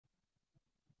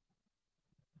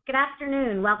Good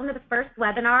afternoon. Welcome to the first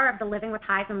webinar of the Living with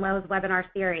Highs and Lows webinar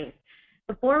series.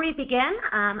 Before we begin,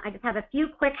 I just have a few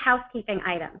quick housekeeping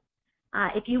items.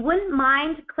 If you wouldn't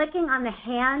mind clicking on the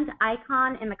hand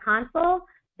icon in the console,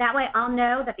 that way I'll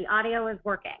know that the audio is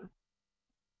working.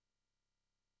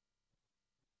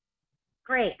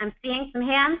 Great, I'm seeing some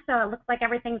hands, so it looks like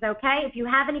everything's okay. If you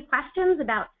have any questions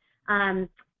about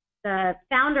the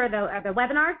founder of the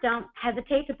webinar, don't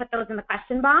hesitate to put those in the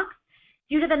question box.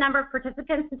 Due to the number of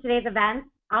participants in today's event,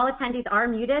 all attendees are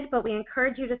muted, but we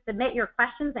encourage you to submit your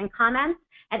questions and comments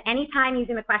at any time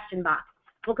using the question box.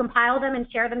 We'll compile them and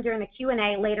share them during the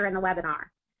Q&A later in the webinar.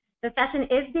 The session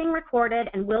is being recorded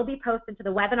and will be posted to the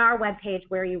webinar webpage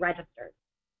where you registered.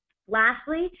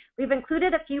 Lastly, we've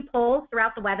included a few polls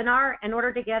throughout the webinar in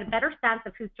order to get a better sense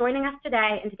of who's joining us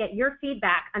today and to get your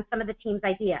feedback on some of the team's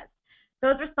ideas.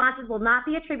 Those responses will not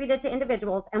be attributed to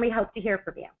individuals, and we hope to hear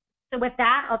from you. So with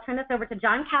that, I'll turn this over to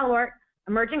John Callawort,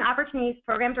 Emerging Opportunities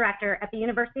Program Director at the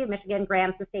University of Michigan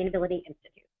Graham Sustainability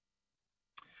Institute.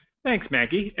 Thanks,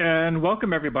 Maggie, and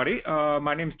welcome everybody.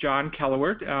 My name is John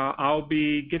Callawort. I'll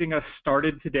be getting us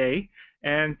started today,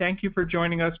 and thank you for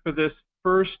joining us for this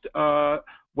first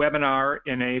webinar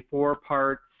in a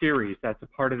four-part series that's a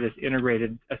part of this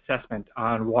integrated assessment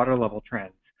on water level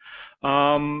trends.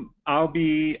 I'll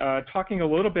be talking a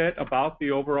little bit about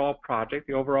the overall project,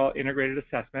 the overall integrated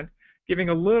assessment, giving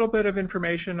a little bit of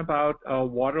information about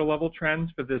water level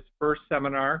trends for this first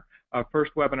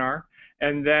webinar,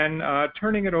 and then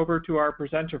turning it over to our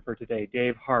presenter for today,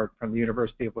 Dave Hart from the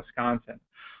University of Wisconsin.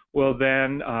 We'll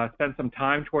then spend some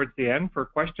time towards the end for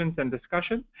questions and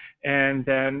discussion, and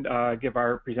then give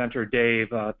our presenter,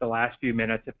 Dave, the last few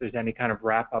minutes if there's any kind of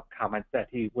wrap-up comments that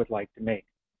he would like to make.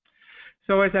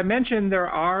 So as I mentioned, there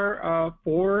are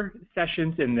 4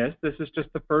 sessions in this. This is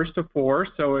just the first of 4,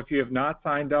 so if you have not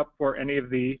signed up for any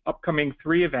of the upcoming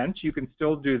 3 events, you can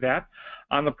still do that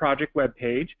on the project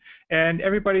webpage. And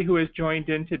everybody who has joined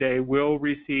in today will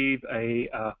receive a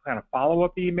kind of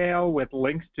follow-up email with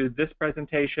links to this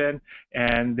presentation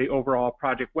and the overall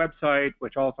project website,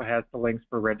 which also has the links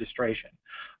for registration.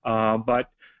 But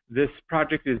this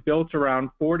project is built around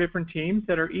 4 different teams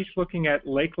that are each looking at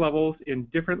lake levels in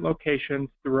different locations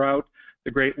throughout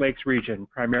the Great Lakes region,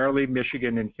 primarily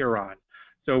Michigan and Huron.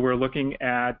 So we're looking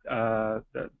at the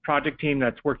project team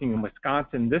that's working in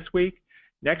Wisconsin this week.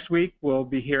 Next week, we'll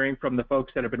be hearing from the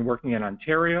folks that have been working in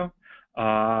Ontario.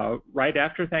 Right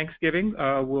after Thanksgiving,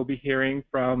 we'll be hearing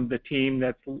from the team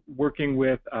that's working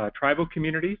with tribal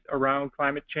communities around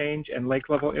climate change and lake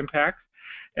level impacts.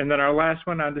 And then our last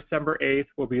one on December 8th,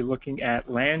 we'll be looking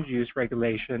at land use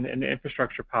regulation and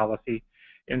infrastructure policy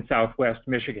in Southwest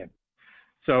Michigan.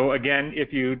 So again,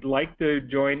 if you'd like to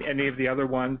join any of the other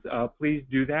ones, please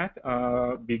do that.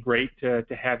 It'd be great to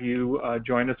have you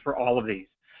join us for all of these.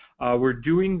 We're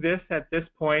doing this at this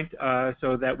point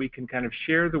so that we can kind of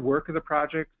share the work of the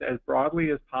projects as broadly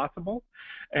as possible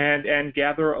and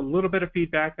gather a little bit of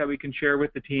feedback that we can share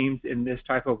with the teams in this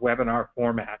type of webinar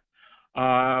format.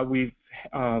 We've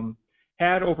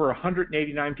had over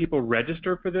 189 people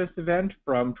register for this event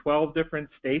from 12 different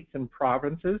states and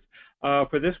provinces.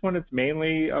 For this one, it's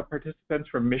mainly participants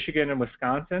from Michigan and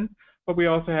Wisconsin, but we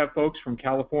also have folks from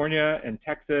California and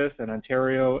Texas and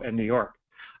Ontario and New York.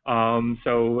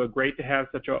 So great to have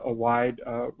such a wide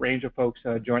range of folks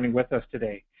joining with us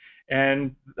today.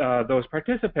 And those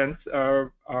participants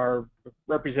are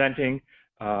representing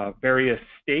various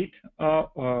state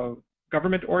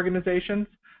government organizations,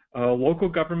 local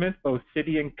government, both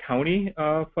city and county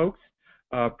folks,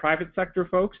 private sector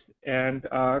folks, and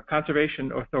conservation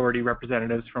authority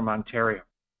representatives from Ontario.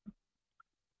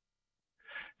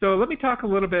 So let me talk a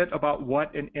little bit about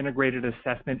what an integrated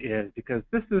assessment is, because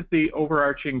this is the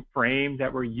overarching frame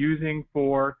that we're using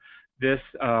for this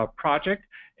project,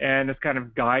 and it's kind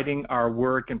of guiding our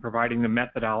work and providing the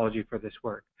methodology for this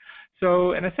work.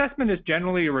 So an assessment is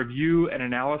generally a review and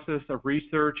analysis of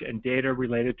research and data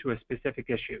related to a specific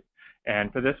issue.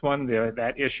 And for this one,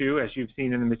 that issue, as you've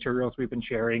seen in the materials we've been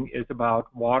sharing, is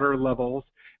about water levels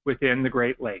within the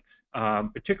Great Lakes,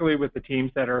 particularly with the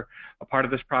teams that are a part of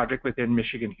this project within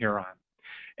Michigan Huron.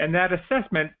 And that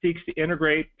assessment seeks to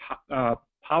integrate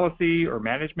policy or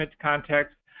management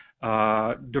context,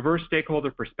 diverse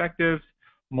stakeholder perspectives,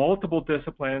 multiple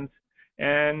disciplines,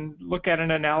 and look at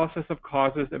an analysis of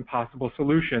causes and possible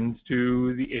solutions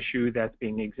to the issue that's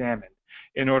being examined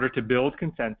in order to build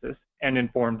consensus and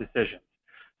inform decisions.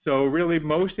 So really,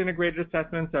 most integrated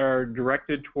assessments are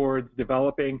directed towards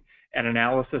developing an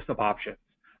analysis of options.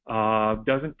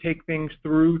 Doesn't take things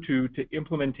through to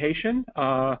implementation.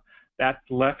 That's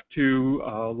left to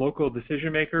local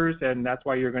decision makers, and that's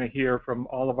why you're going to hear from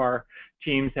all of our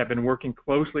teams have been working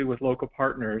closely with local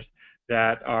partners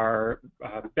that are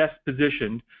best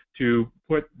positioned to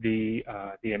put the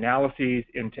analyses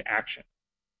into action.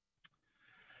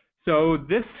 So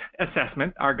this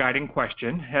assessment, our guiding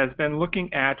question, has been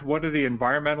looking at what are the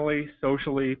environmentally,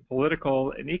 socially,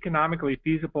 political, and economically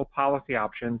feasible policy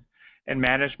options and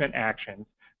management actions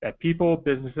that people,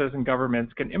 businesses, and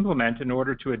governments can implement in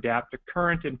order to adapt to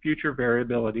current and future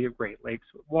variability of Great Lakes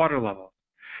water levels.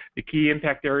 The key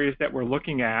impact areas that we're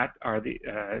looking at are the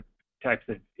types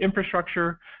of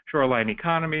infrastructure, shoreline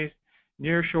economies,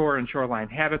 nearshore and shoreline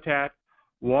habitat,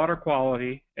 water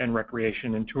quality, and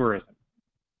recreation and tourism.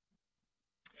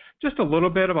 Just a little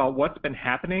bit about what's been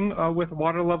happening with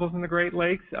water levels in the Great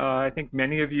Lakes. I think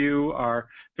many of you are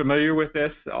familiar with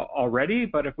this already,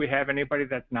 but if we have anybody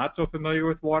that's not so familiar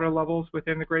with water levels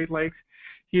within the Great Lakes,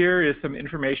 here is some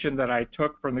information that I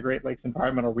took from the Great Lakes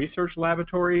Environmental Research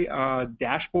Laboratory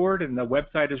dashboard, and the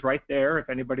website is right there if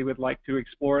anybody would like to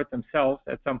explore it themselves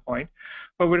at some point.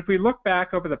 But if we look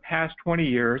back over the past 20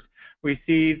 years, we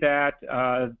see that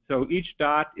so each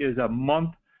dot is a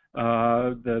month.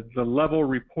 The level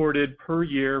reported per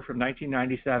year from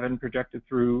 1997 projected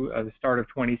through the start of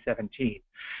 2017.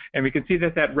 And we can see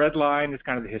that that red line is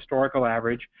kind of the historical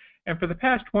average. And for the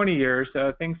past 20 years,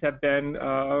 things have been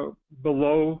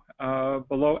below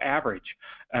average.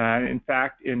 In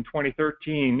fact, in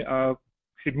 2013,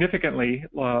 significantly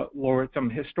lowered some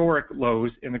historic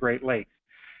lows in the Great Lakes.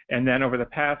 And then over the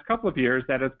past couple of years,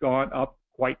 that has gone up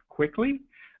quite quickly.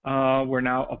 We're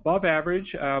now above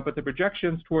average, but the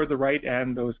projections toward the right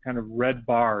end, those kind of red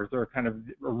bars, are kind of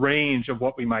a range of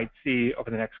what we might see over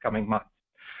the next coming months.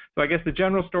 So I guess the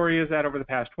general story is that over the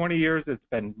past 20 years, it's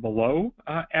been below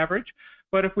average.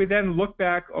 But if we then look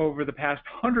back over the past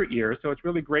 100 years, so it's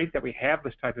really great that we have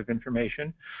this type of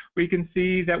information, we can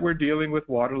see that we're dealing with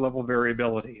water level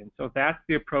variability. And so that's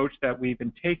the approach that we've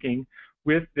been taking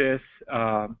with this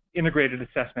integrated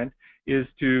assessment, is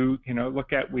to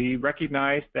look at, we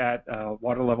recognize that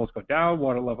water levels go down,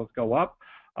 water levels go up.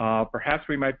 Perhaps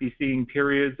we might be seeing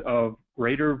periods of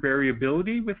greater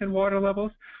variability within water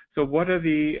levels. So what are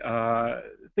the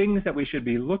things that we should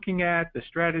be looking at, the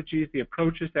strategies, the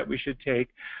approaches that we should take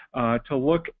to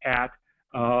look at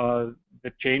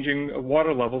the changing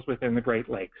water levels within the Great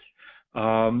Lakes?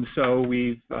 So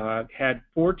we've had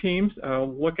 4 teams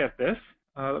look at this.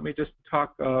 Let me just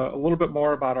talk a little bit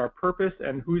more about our purpose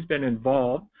and who's been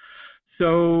involved.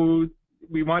 So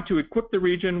we want to equip the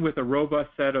region with a robust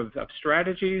set of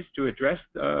strategies to address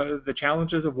the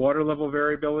challenges of water level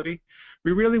variability.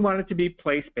 We really want it to be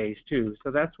place-based too. So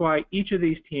that's why each of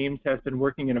these teams has been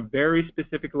working in a very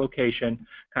specific location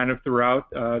kind of throughout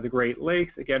the Great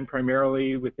Lakes, again,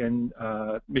 primarily within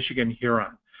Michigan,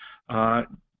 Huron.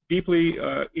 Deeply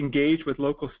engaged with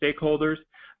local stakeholders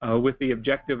with the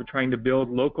objective of trying to build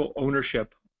local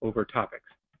ownership over topics.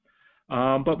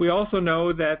 But we also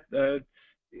know that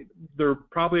there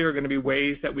probably are going to be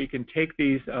ways that we can take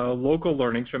these local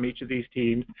learnings from each of these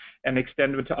teams and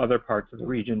extend them to other parts of the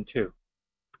region too.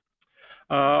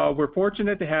 We're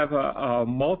fortunate to have a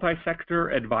multi-sector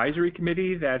advisory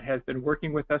committee that has been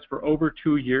working with us for over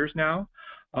 2 years now,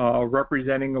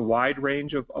 representing a wide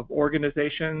range of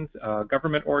organizations,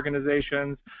 government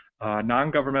organizations,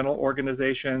 non-governmental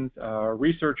organizations,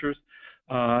 researchers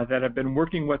that have been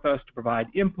working with us to provide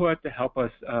input to help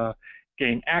us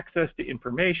gain access to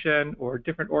information, or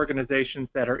different organizations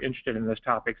that are interested in this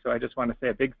topic. So I just want to say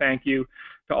a big thank you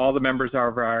to all the members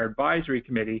of our advisory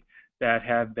committee that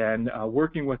have been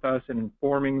working with us and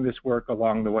informing this work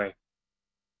along the way.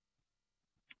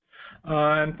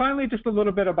 And finally, just a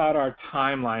little bit about our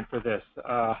timeline for this,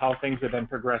 how things have been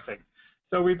progressing.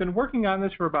 So we've been working on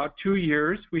this for about 2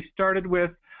 years. We started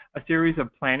with a series of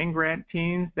planning grant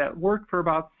teams that worked for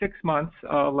about 6 months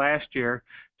last year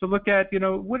to look at,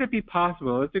 would it be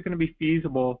possible, is it going to be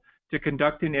feasible to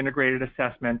conduct an integrated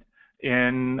assessment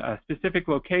in a specific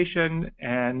location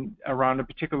and around a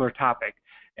particular topic.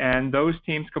 And those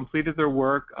teams completed their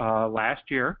work last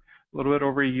year, a little bit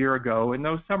over a year ago, and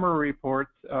those summary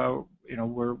reports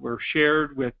were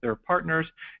shared with their partners,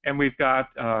 and we've got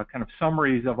kind of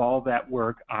summaries of all that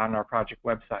work on our project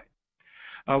website.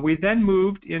 We then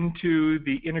moved into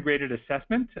the integrated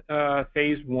assessment,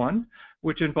 phase 1,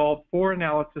 which involved 4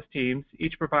 analysis teams,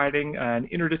 each providing an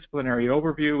interdisciplinary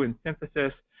overview and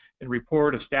synthesis and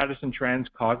report of status and trends,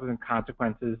 causes and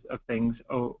consequences of things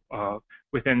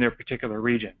within their particular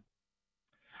region.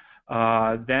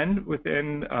 Then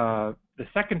within the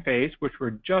second phase, which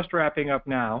we're just wrapping up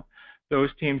now, those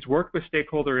teams worked with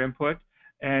stakeholder input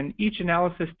And each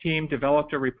analysis team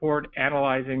developed a report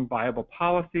analyzing viable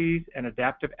policies and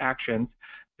adaptive actions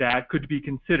that could be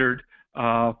considered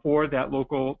for that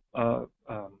local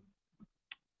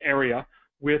area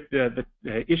with the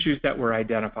issues that were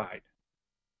identified.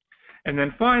 And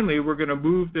then finally, we're going to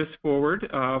move this forward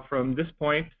from this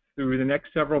point through the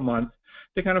next several months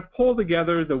to kind of pull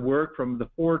together the work from the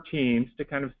 4 teams to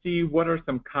kind of see what are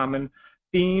some common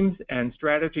themes and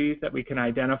strategies that we can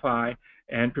identify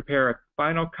and prepare a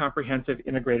final comprehensive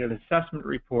integrated assessment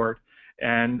report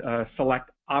and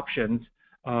select options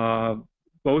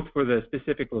both for the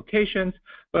specific locations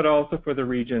but also for the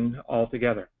region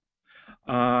altogether.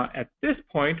 At this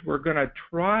point, we're going to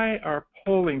try our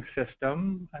polling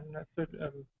system. I'm not sure,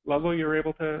 Lovell, you're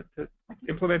able to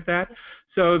implement that.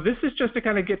 So this is just to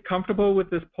kind of get comfortable with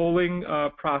this polling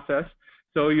process.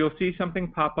 So you'll see something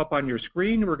pop up on your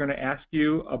screen. We're going to ask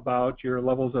you about your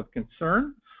levels of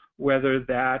concern, whether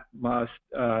that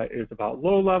is about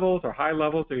low levels or high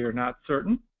levels, or you're not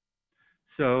certain.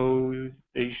 So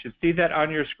you should see that on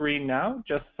your screen now.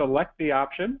 Just select the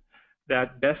option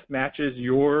that best matches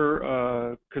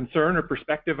your concern or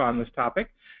perspective on this topic,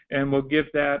 and we'll give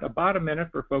that about a minute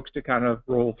for folks to kind of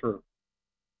roll through.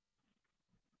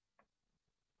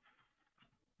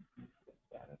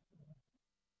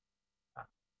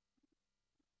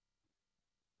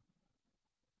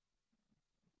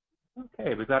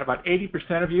 Okay, we've got about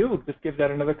 80% of you. We'll just give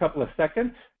that another couple of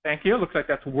seconds. Thank you. Looks like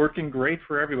that's working great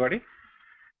for everybody.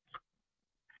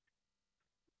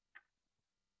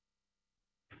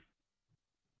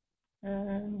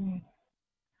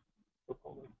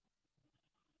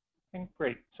 Okay,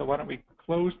 great. So why don't we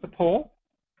close the poll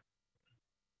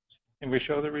and we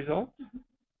show the results?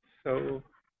 So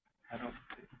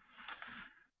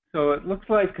it looks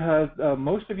like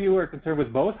most of you are concerned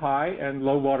with both high and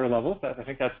low water levels. I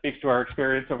think that speaks to our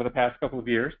experience over the past couple of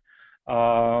years.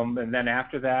 And then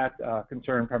after that,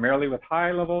 concerned primarily with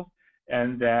high levels,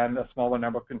 and then a smaller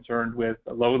number concerned with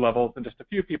low levels, and just a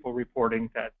few people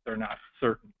reporting that they're not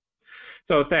certain.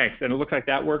 So thanks, and it looks like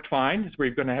that worked fine. So we're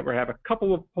going to have a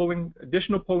couple of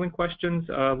additional polling questions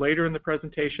later in the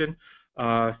presentation,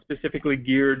 specifically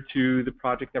geared to the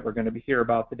project that we're going to hear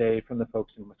about today from the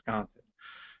folks in Wisconsin.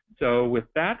 So with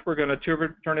that, we're going to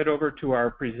turn it over to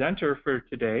our presenter for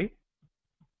today,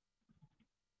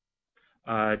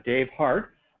 Dave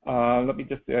Hart. Let me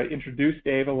just introduce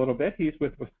Dave a little bit. He's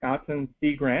with Wisconsin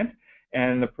Sea Grant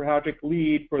and the project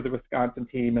lead for the Wisconsin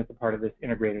team as a part of this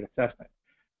integrated assessment.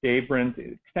 Dave brings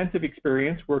extensive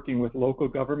experience working with local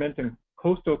government and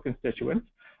coastal constituents,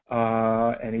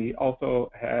 and he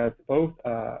also has both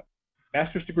a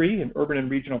master's degree in urban and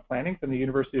regional planning from the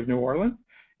University of New Orleans,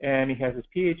 and he has his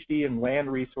PhD in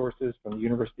land resources from the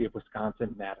University of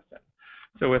Wisconsin-Madison.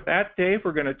 So with that, Dave,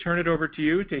 we're going to turn it over to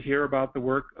you to hear about the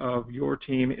work of your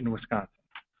team in Wisconsin.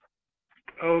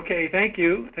 Okay, thank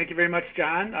you. Thank you very much,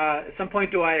 John. At some point,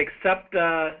 do I accept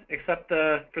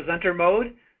the presenter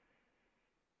mode?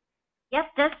 Yes,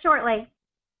 just shortly.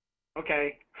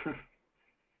 Okay.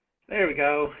 There we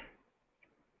go.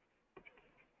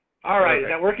 All right, is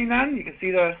that working then? You can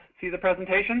see the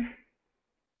presentation?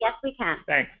 Yes, we can.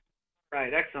 Thanks.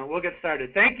 Right, excellent. We'll get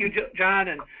started. Thank you, John.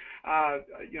 And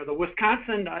the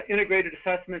Wisconsin Integrated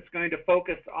Assessment is going to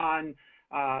focus on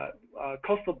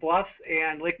coastal bluffs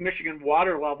and Lake Michigan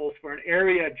water levels for an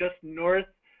area just north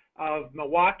of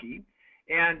Milwaukee.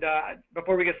 And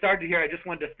before we get started here, I just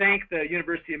wanted to thank the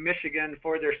University of Michigan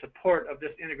for their support of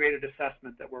this integrated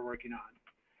assessment that we're working on.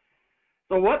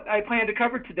 So what I plan to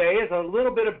cover today is a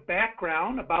little bit of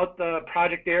background about the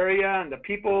project area and the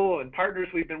people and partners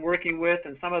we've been working with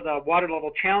and some of the water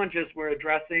level challenges we're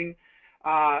addressing,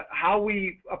 how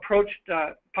we approached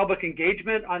public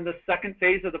engagement on the second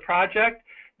phase of the project,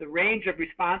 the range of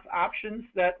response options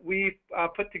that we've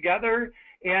put together,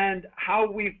 and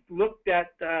how we've looked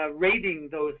at rating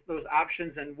those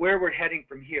options and where we're heading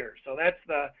from here. So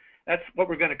that's what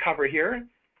we're going to cover here.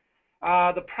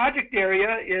 The project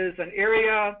area is an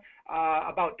area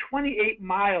about 28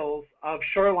 miles of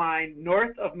shoreline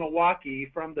north of Milwaukee,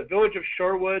 from the village of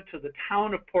Shorewood to the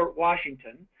town of Port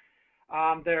Washington.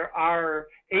 There are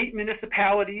 8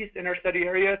 municipalities in our study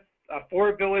area,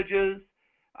 4 villages,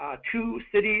 2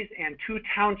 cities, and 2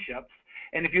 townships.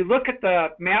 And if you look at the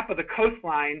map of the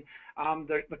coastline,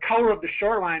 the color of the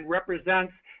shoreline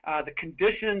represents the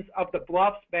conditions of the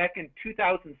bluffs back in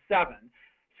 2007.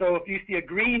 So if you see a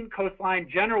green coastline,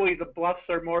 generally the bluffs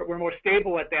were more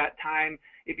stable at that time.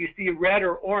 If you see red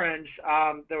or orange,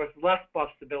 there was less bluff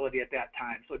stability at that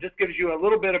time. So it just gives you a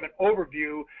little bit of an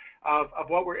overview of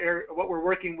what we're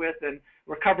working with, and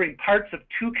we're covering parts of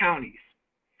 2 counties.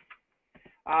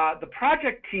 The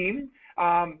project team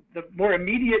The more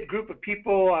immediate group of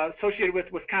people associated with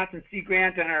Wisconsin Sea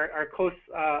Grant and our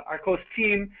close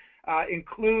team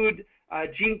include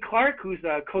Gene Clark, who's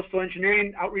a coastal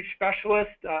engineering outreach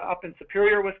specialist up in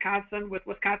Superior, Wisconsin with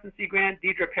Wisconsin Sea Grant,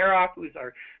 Deidre Perrock, who's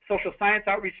our social science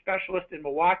outreach specialist in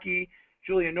Milwaukee,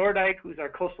 Julia Nordyke, who's our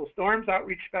coastal storms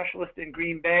outreach specialist in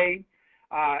Green Bay,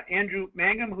 Andrew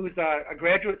Mangum, who's a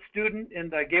graduate student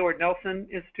in the Gaylord Nelson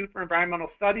Institute for Environmental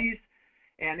Studies,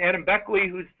 and Adam Beckley,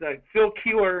 who's the Phil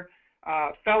Keeler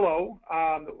Fellow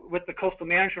with the Coastal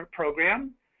Management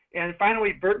Program. And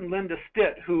finally, Bert and Linda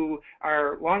Stitt, who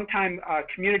are longtime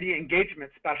community engagement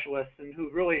specialists and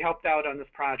who really helped out on this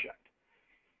project.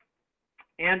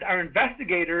 And our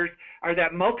investigators are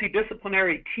that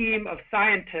multidisciplinary team of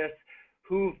scientists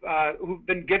who've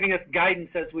been giving us guidance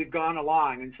as we've gone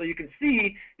along. And so you can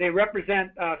see they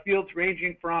represent fields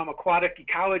ranging from aquatic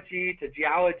ecology to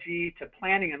geology to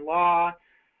planning and law,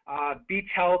 beach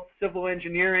health, civil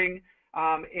engineering,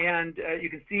 and you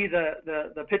can see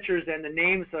the pictures and the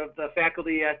names of the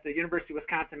faculty at the University of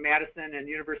Wisconsin-Madison and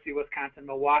University of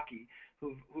Wisconsin-Milwaukee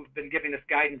who've been giving us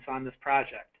guidance on this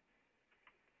project.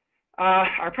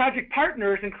 Our project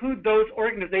partners include those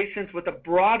organizations with a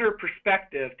broader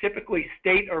perspective, typically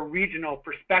state or regional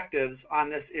perspectives on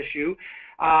this issue,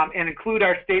 and include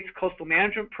our state's Coastal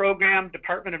Management Program,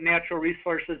 Department of Natural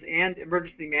Resources, and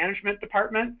Emergency Management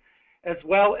Department, as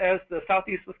well as the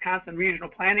Southeast Wisconsin Regional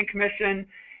Planning Commission.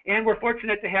 And we're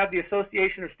fortunate to have the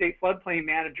Association of State Floodplain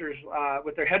Managers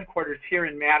with their headquarters here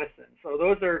in Madison. So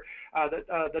those are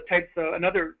the types of,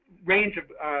 another range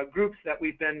of groups that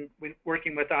we've been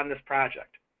working with on this project.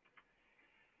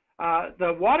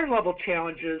 The water level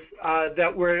challenges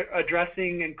that we're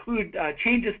addressing include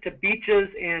changes to beaches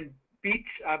and beach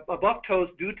above tows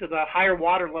due to the higher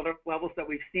water levels that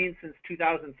we've seen since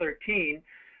 2013.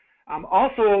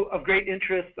 Also of great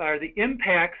interest are the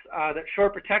impacts that shore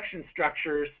protection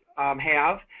structures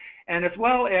have, and as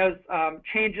well as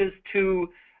changes to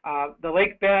the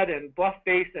lake bed and bluff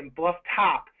face and bluff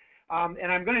top.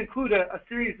 And I'm going to include a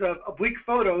series of oblique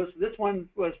photos. This one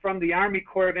was from the Army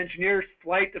Corps of Engineers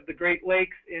flight of the Great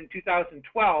Lakes in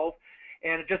 2012,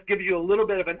 and it just gives you a little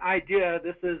bit of an idea.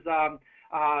 This is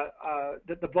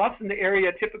the bluffs in the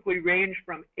area typically range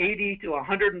from 80 to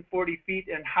 140 feet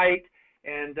in height.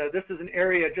 And this is an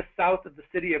area just south of the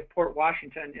city of Port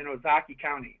Washington in Ozaukee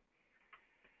County.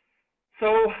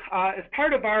 So as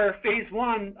part of our phase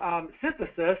one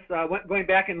synthesis, going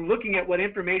back and looking at what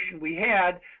information we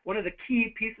had, one of the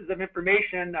key pieces of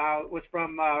information was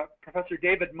from Professor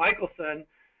David Michelson,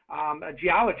 a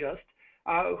geologist,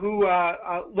 who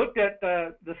looked at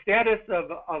the status of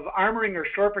armoring or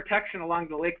shore protection along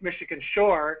the Lake Michigan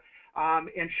shore,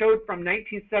 and showed from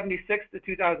 1976 to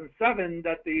 2007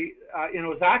 that in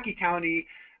Ozaukee County,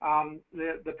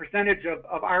 the percentage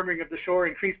of armoring of the shore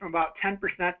increased from about 10%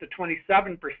 to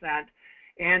 27%,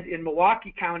 and in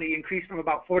Milwaukee County increased from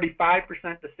about 45%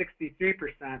 to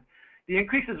 63%. The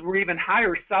increases were even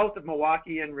higher south of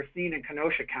Milwaukee in Racine and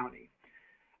Kenosha County.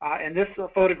 And this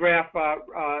photograph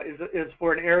is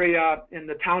for an area in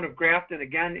the town of Grafton,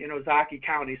 again in Ozaukee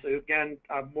County. So again,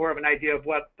 more of an idea of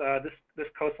what this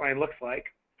coastline looks like.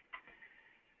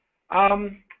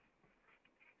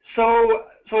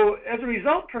 So as a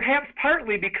result, perhaps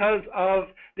partly because of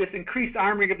this increased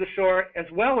armoring of the shore, as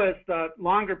well as the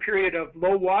longer period of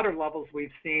low water levels we've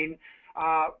seen,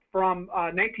 from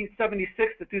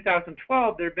 1976 to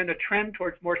 2012, there had been a trend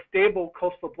towards more stable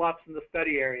coastal bluffs in the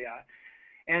study area.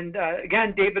 And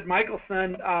again, David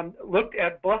Michelson looked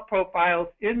at bluff profiles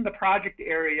in the project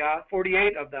area,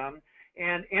 48 of them,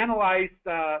 and analyzed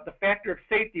the factor of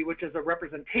safety, which is a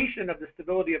representation of the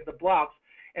stability of the bluffs,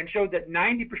 and showed that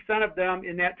 90% of them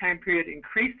in that time period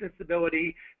increased in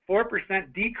stability, 4%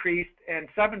 decreased, and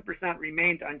 7%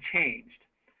 remained unchanged.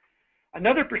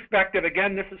 Another perspective,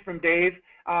 again, this is from Dave,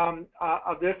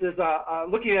 of this is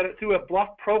looking at it through a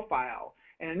bluff profile.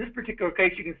 And in this particular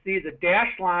case, you can see the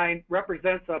dashed line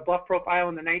represents a bluff profile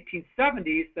in the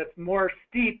 1970s that's more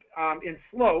steep in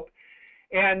slope.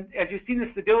 And as you've seen the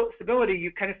stability,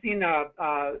 you've kind of seen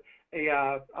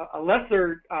a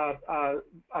lesser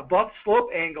bluff slope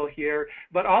angle here,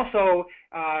 but also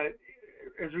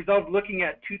as a result of looking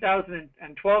at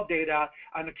 2012 data,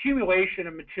 an accumulation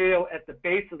of material at the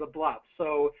base of the bluff.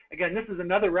 So again, this is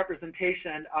another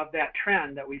representation of that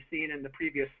trend that we've seen in the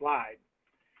previous slide.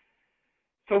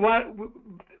 So what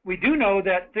we do know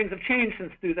that things have changed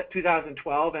since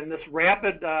 2012, and this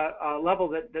rapid level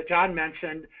that John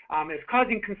mentioned is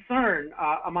causing concern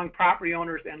among property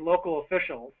owners and local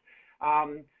officials.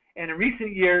 And in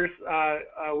recent years,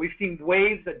 we've seen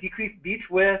waves that decrease beach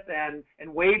width and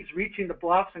waves reaching the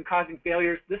bluffs and causing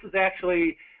failures. This is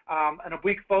actually an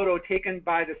oblique photo taken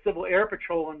by the Civil Air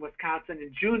Patrol in Wisconsin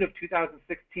in June of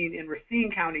 2016 in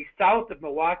Racine County, south of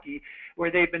Milwaukee,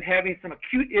 where they've been having some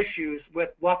acute issues with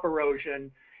bluff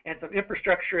erosion and some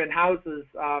infrastructure and houses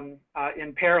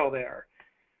in peril there.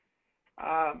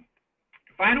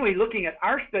 Finally, looking at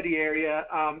our study area,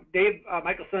 Dave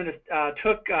Michelson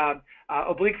took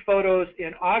oblique photos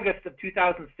in August of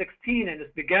 2016 and has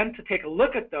begun to take a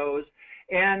look at those.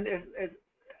 And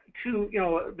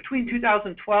between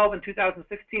 2012 and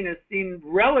 2016 has seen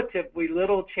relatively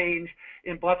little change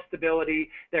in bluff stability.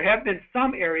 There have been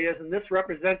some areas, and this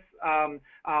represents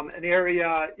an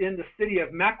area in the city of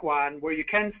Mequon where you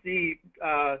can see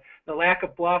the lack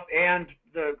of bluff and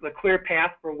the clear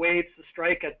path for waves to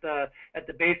strike at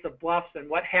the base of bluffs and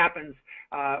what happens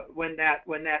when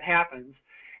that happens.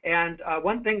 And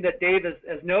one thing that Dave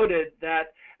has noted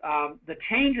that the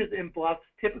changes in bluffs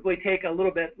typically take a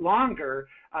little bit longer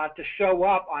to show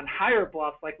up on higher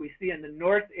bluffs like we see in the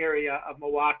north area of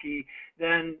Milwaukee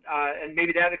and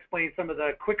maybe that explains some of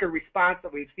the quicker response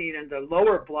that we've seen in the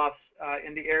lower bluffs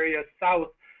in the area south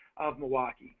of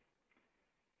Milwaukee.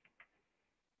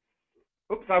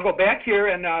 Oops, I'll go back here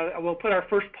and we'll put our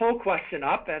first poll question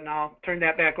up and I'll turn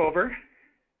that back over.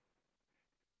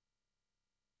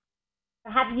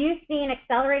 Have you seen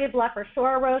accelerated bluff or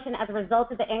shore erosion as a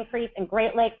result of the increase in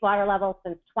Great Lakes water levels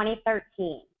since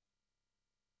 2013?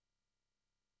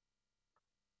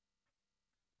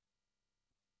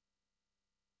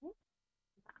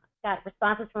 Got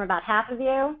responses from about half of you.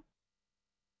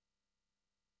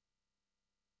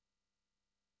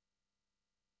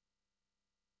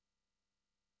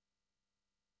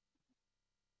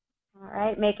 All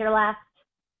right, make your last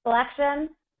selection.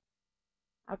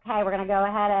 Okay, we're going to go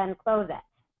ahead and close it.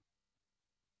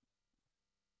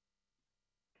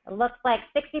 It looks like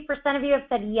 60% of you have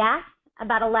said yes,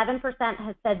 about 11%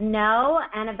 has said no,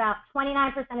 and about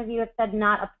 29% of you have said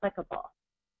not applicable.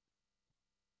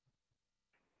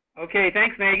 Okay,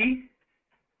 thanks, Maggie.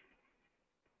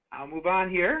 I'll move on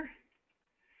here.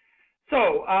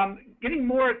 So, getting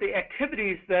more at the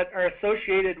activities that are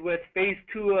associated with phase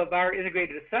 2 of our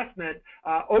integrated assessment,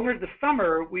 over the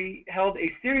summer we held a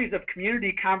series of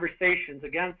community conversations,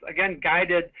 again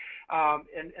guided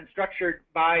and structured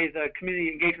by the community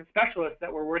engagement specialists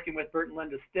that we're working with, Bert and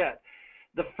Linda Stitt.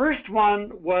 The first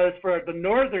one was for the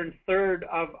northern third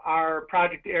of our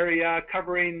project area,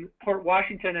 covering Port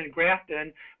Washington and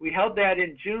Grafton. We held that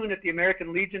in June at the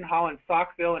American Legion Hall in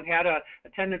Saukville and had an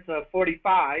attendance of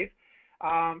 45.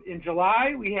 In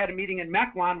July, we had a meeting in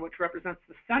Mequon, which represents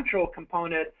the central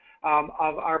component of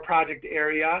our project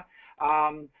area.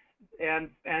 And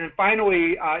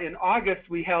finally, in August,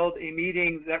 we held a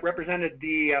meeting that represented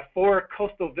the 4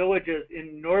 coastal villages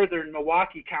in northern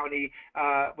Milwaukee County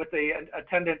with an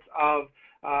attendance of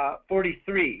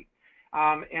 43.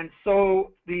 And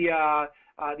so the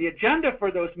agenda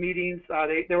for those meetings,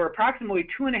 they were approximately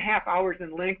 2.5 hours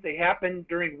in length. They happened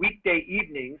during weekday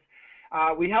evenings.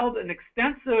 We held an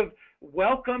extensive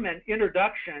welcome and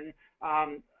introduction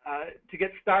to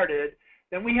get started.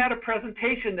 Then we had a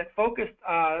presentation that focused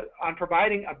on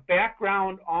providing a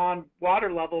background on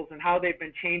water levels and how they've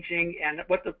been changing and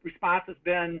what the response has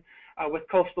been with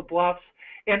coastal bluffs.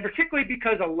 And particularly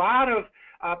because a lot of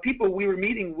people we were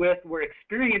meeting with were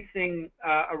experiencing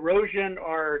erosion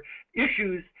or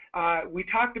issues, we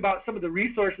talked about some of the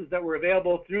resources that were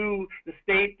available through the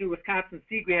state, through Wisconsin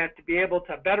Sea Grant, to be able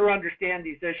to better understand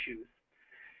these issues.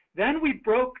 Then we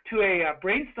broke to a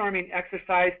brainstorming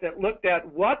exercise that looked at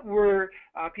what were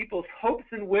people's hopes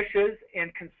and wishes and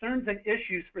concerns and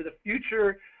issues for the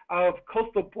future of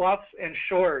coastal bluffs and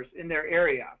shores in their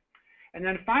area. And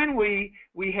then finally,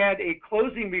 we had a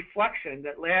closing reflection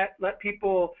that let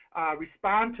people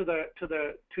respond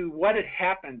to what had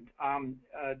happened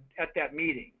at that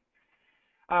meeting.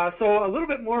 So a little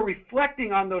bit more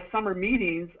reflecting on those summer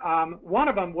meetings, one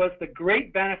of them was the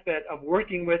great benefit of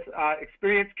working with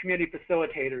experienced community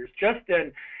facilitators, just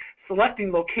in selecting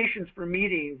locations for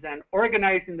meetings and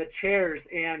organizing the chairs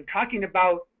and talking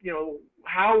about,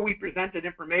 how we presented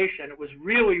information. It was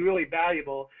really, really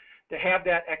valuable to have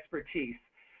that expertise.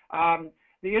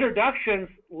 The introductions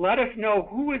let us know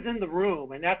who was in the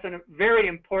room, and that's a very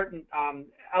important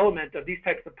element of these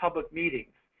types of public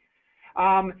meetings.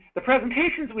 The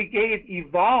presentations we gave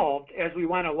evolved as we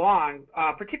went along,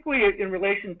 particularly in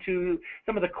relation to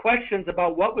some of the questions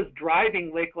about what was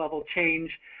driving lake level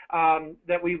change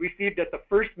that we received at the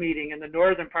first meeting in the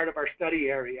northern part of our study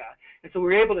area. And so we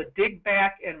were able to dig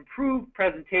back and improve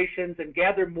presentations and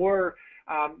gather more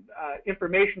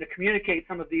information to communicate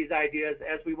some of these ideas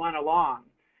as we went along.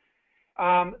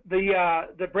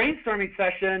 The brainstorming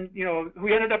session, you know,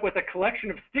 we ended up with a collection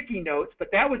of sticky notes, but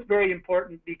that was very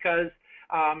important because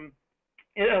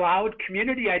it allowed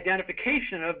community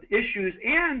identification of issues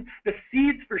and the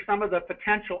seeds for some of the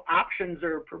potential options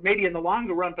or maybe in the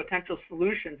longer run potential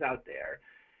solutions out there.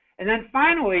 And then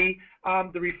finally,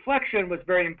 the reflection was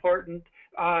very important,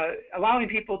 allowing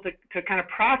people to kind of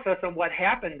process on what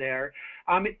happened there.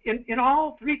 In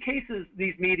all three cases,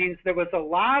 these meetings, there was a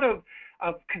lot of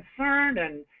concern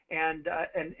and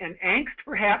angst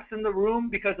perhaps in the room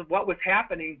because of what was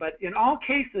happening. But in all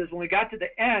cases, when we got to the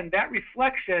end, that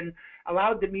reflection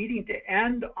allowed the meeting to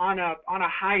end on a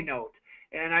high note.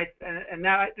 And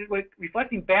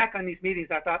reflecting back on these meetings,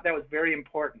 I thought that was very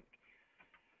important.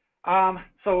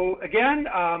 So again,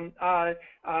 the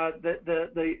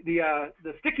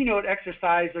sticky note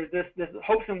exercise, or this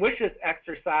hopes and wishes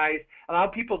exercise,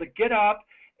 allowed people to get up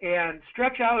and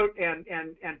stretch out and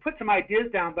put some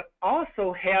ideas down, but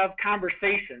also have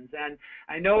conversations. And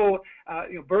I know,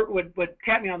 you know, Bert would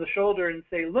tap me on the shoulder and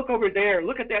say, look over there,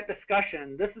 look at that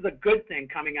discussion. This is a good thing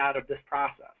coming out of this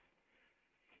process.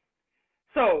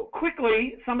 So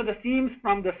quickly, some of the themes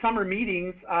from the summer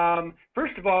meetings.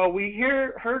 First of all, we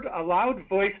heard a loud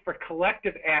voice for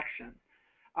collective action.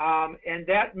 And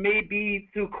that may be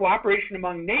through cooperation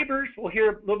among neighbors. We'll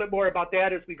hear a little bit more about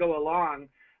that as we go along.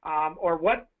 Or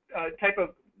what type of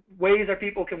ways our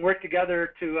people can work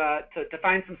together to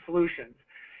find some solutions.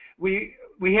 We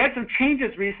had some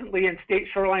changes recently in state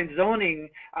shoreline zoning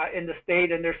in the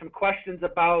state, and there's some questions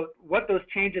about what those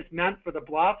changes meant for the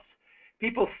bluffs.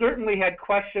 People certainly had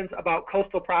questions about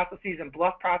coastal processes and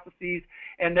bluff processes,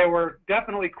 and there were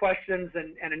definitely questions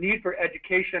and a need for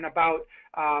education about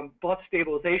bluff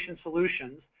stabilization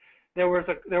solutions. There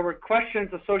were questions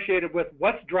associated with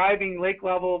what's driving lake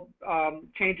level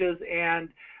changes and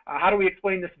how do we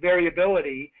explain this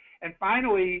variability. And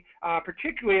finally,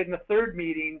 particularly in the third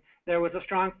meeting, there was a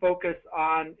strong focus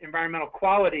on environmental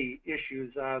quality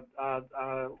issues, you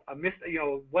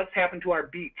know, what's happened to our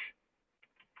beach.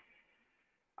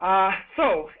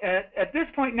 So at this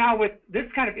point now, with this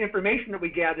kind of information that we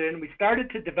gathered in, we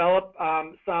started to develop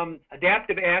some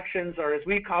adaptive actions, or as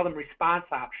we call them, response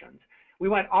options. We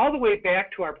went all the way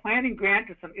back to our planning grant,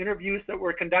 to some interviews that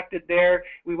were conducted there.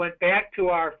 We went back to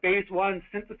our phase 1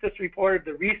 synthesis report of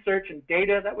the research and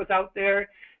data that was out there.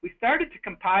 We started to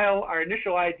compile our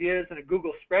initial ideas in a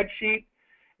Google spreadsheet.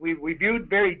 We reviewed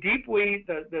very deeply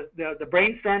the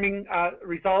brainstorming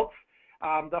results,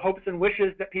 the hopes and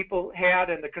wishes that people had,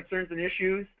 and the concerns and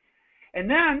issues. And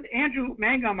then Andrew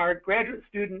Mangum, our graduate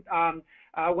student,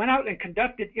 went out and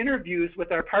conducted interviews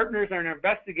with our partners and our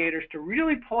investigators to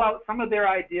really pull out some of their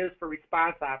ideas for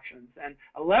response options. And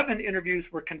 11 interviews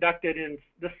were conducted in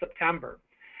this September.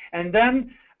 And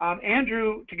then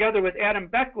Andrew, together with Adam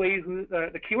Beckley, who's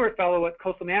the Keyword Fellow at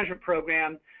Coastal Management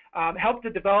Program, helped to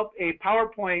develop a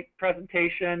PowerPoint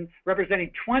presentation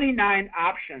representing 29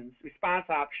 options, response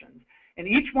options. And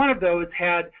each one of those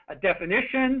had a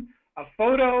definition, a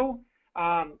photo,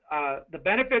 the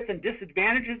benefits and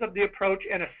disadvantages of the approach,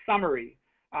 and a summary.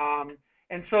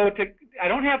 And so I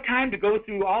don't have time to go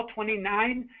through all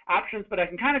 29 options, but I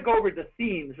can kind of go over the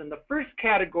themes. And the first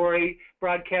category,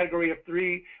 broad category of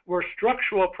 3, were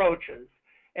structural approaches.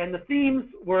 And the themes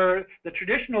were the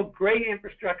traditional gray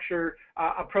infrastructure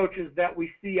approaches that we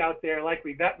see out there, like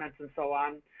revetments and so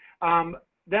on.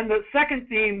 Then the second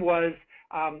theme was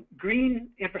green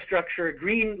infrastructure,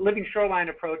 green living shoreline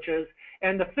approaches.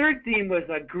 And the third theme was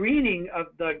a greening of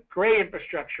the gray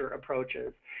infrastructure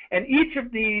approaches. And each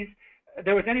of these,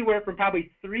 there was anywhere from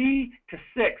probably 3 to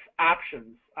 6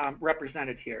 options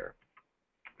represented here.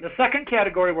 The second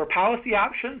category were policy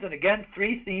options, and again,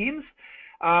 3 themes.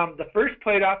 The first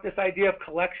played off this idea of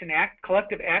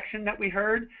collective action that we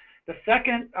heard. The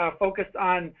second focused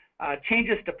on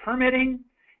changes to permitting.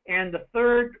 And the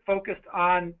third focused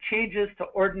on changes to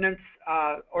ordinances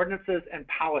and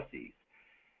policies.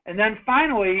 And then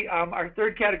finally, our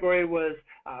third category was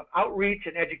outreach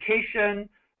and education,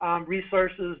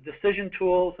 resources, decision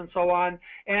tools, and so on.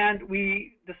 And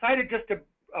we decided just to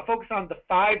focus on the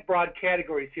 5 broad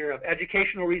categories here of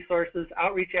educational resources,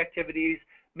 outreach activities,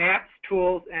 maps,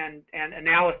 tools, and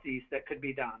analyses that could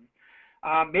be done.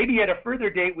 Maybe at a further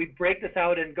date, we break this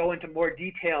out and go into more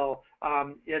detail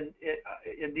in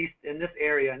this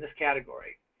area, in this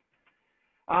category.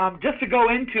 Just to go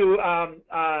into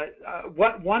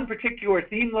what one particular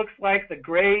theme looks like, the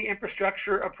gray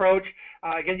infrastructure approach.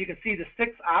 Again, you can see the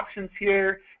 6 options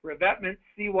here: revetments,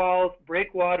 seawalls,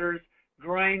 breakwaters,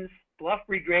 groins, bluff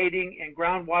regrading, and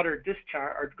groundwater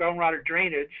discharge, or groundwater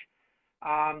drainage.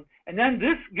 And then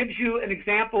this gives you an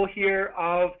example here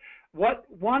of what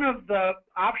one of the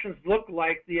options looked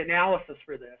like the analysis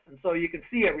for this. And so you can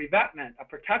see a revetment, a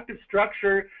protective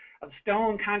structure of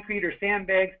stone, concrete, or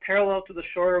sandbags parallel to the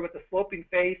shore with a sloping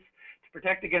face to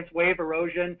protect against wave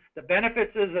erosion. The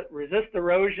benefits is it resists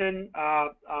erosion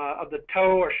of the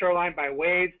toe or shoreline by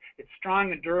waves. It's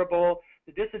strong and durable.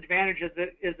 The disadvantage is that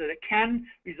it can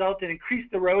result in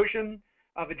increased erosion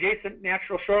of adjacent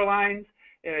natural shorelines.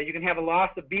 You can have a loss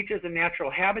of beaches and natural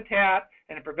habitat,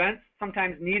 and it prevents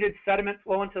sometimes needed sediment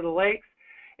flow into the lakes.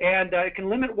 And it can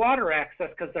limit water access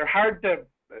because they're hard to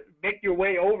make your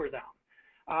way over them.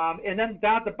 And then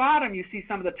down at the bottom, you see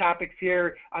some of the topics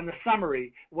here on the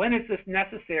summary. When is this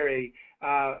necessary?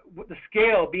 The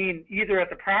scale being either at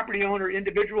the property owner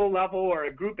individual level or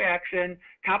a group action.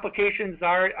 Complications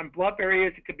are on bluff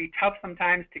areas, it could be tough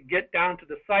sometimes to get down to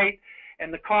the site,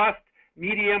 and the cost,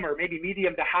 medium or maybe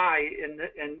medium to high in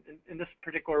this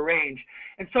particular range.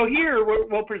 And so here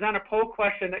we'll present a poll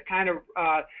question that kind of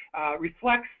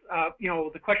reflects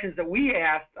the questions that we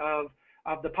asked of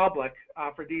the public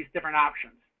for these different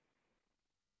options.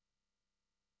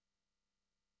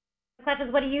 The question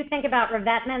is, what do you think about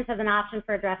revetments as an option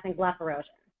for addressing bluff erosion?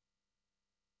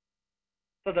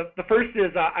 So the first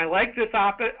is I like this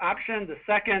option. The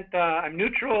second, I'm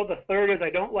neutral. The third is I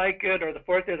don't like it. Or the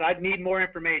fourth is I'd need more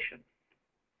information.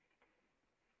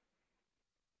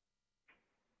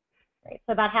 Great.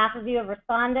 So about half of you have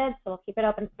responded, so we'll keep it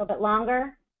open a little bit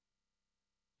longer.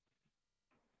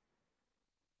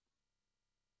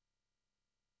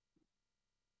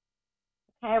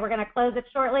 Okay, we're going to close it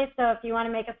shortly, so if you want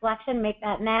to make a selection, make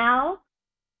that now.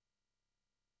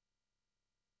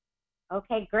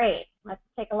 Okay, great. Let's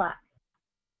take a look.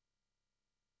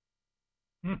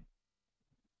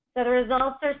 So the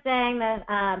results are saying that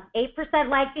 8%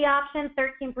 like the option,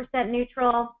 13%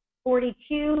 neutral,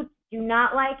 42% do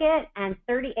not like it, and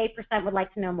 38% would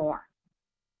like to know more.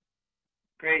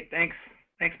 Great, thanks.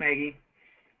 Thanks, Maggie.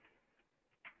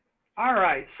 All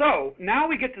right, so now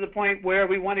we get to the point where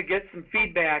we want to get some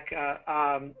feedback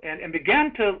and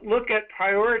begin to look at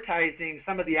prioritizing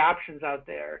some of the options out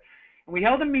there. And we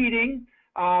held a meeting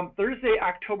Thursday,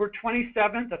 October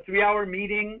 27th, a 3-hour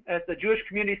meeting at the Jewish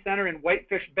Community Center in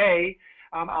Whitefish Bay.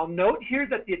 I'll note here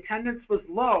that the attendance was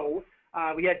low.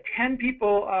 We had 10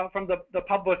 people from the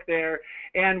public there,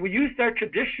 and we used our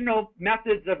traditional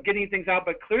methods of getting things out,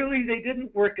 but clearly they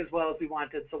didn't work as well as we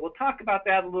wanted. So we'll talk about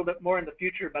that a little bit more in the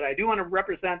future, but I do want to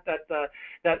represent that,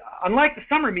 that unlike the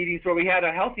summer meetings where we had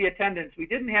a healthy attendance, we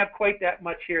didn't have quite that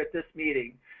much here at this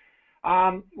meeting.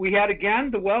 We had,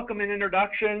 again, the welcome and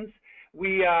introductions.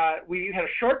 We had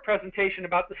a short presentation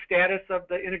about the status of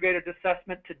the integrated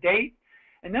assessment to date,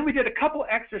 and then we did a couple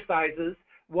exercises.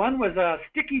 One was a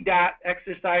sticky dot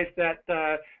exercise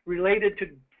that related to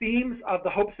themes of the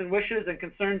hopes and wishes and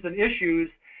concerns and issues,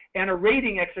 and a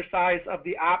rating exercise of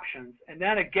the options. And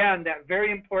then again, that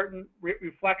very important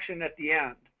reflection at the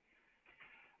end.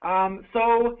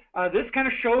 This kind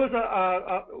of shows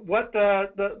what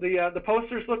the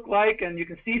posters look like, and you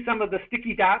can see some of the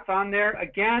sticky dots on there.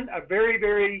 Again, a very,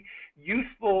 very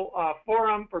useful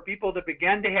forum for people to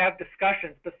begin to have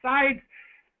discussions, besides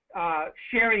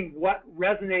sharing what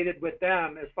resonated with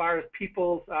them as far as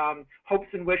people's hopes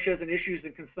and wishes and issues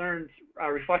and concerns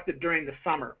reflected during the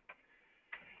summer.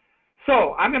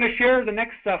 So I'm going to share the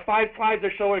next 5 slides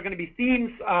or so are going to be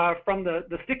themes from the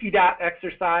sticky dot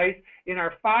exercise in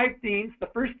our 5 themes, the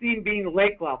first theme being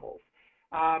lake levels.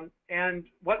 And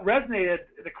what resonated,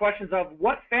 the questions of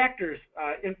what factors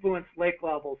influence lake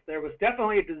levels. There was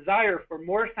definitely a desire for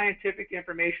more scientific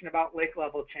information about lake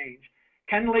level change.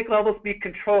 Can lake levels be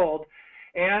controlled?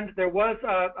 And there was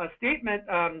a statement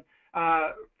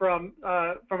from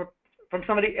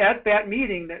somebody at that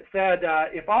meeting that said,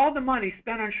 if all the money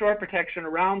spent on shore protection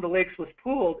around the lakes was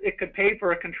pooled, it could pay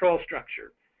for a control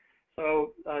structure.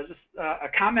 So just a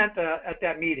comment at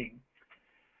that meeting.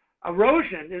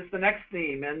 Erosion is the next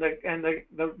theme, and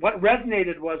what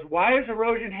resonated was, why is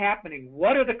erosion happening?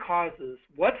 What are the causes?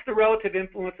 What's the relative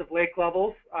influence of lake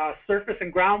levels, surface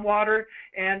and groundwater,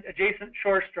 and adjacent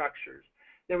shore structures?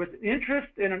 There was interest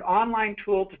in an online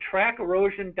tool to track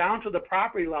erosion down to the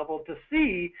property level to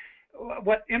see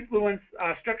what influence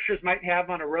structures might have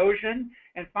on erosion.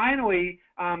 And finally,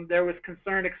 there was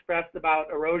concern expressed about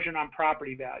erosion on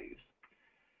property values.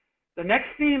 The next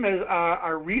theme is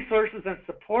our resources and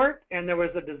support, and there was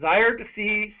a desire to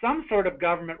see some sort of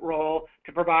government role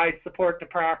to provide support to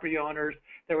property owners.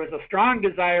 There was a strong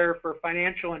desire for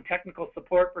financial and technical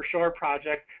support for shore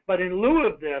projects, but in lieu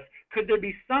of this, could there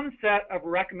be some set of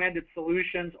recommended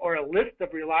solutions or a list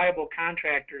of reliable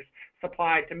contractors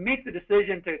supplied to make the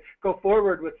decision to go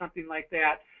forward with something like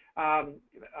that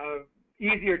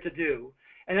easier to do?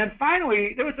 And then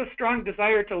finally, there was a strong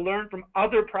desire to learn from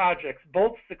other projects,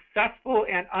 both successful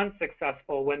and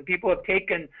unsuccessful, when people have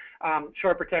taken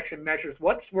shore protection measures,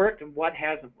 what's worked and what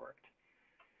hasn't worked.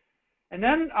 And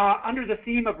then under the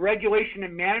theme of regulation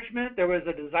and management, there was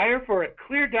a desire for a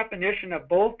clear definition of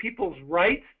both people's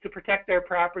rights to protect their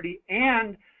property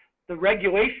and the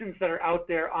regulations that are out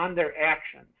there on their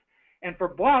actions. And for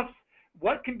bluffs,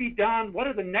 what can be done? What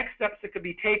are the next steps that could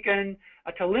be taken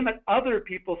to limit other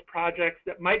people's projects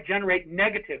that might generate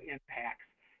negative impacts?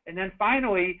 And then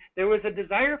finally, there was a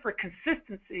desire for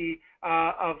consistency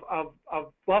of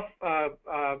bluff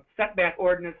setback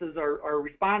ordinances or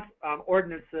response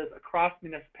ordinances across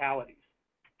municipalities.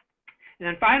 And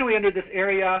then finally, under this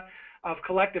area of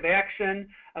collective action,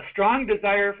 a strong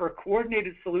desire for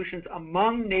coordinated solutions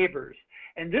among neighbors.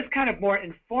 And this kind of more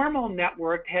informal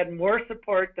network had more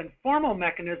support than formal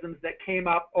mechanisms that came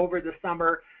up over the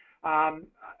summer,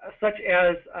 such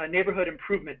as neighborhood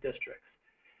improvement districts.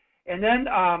 And then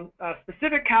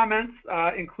specific comments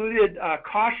included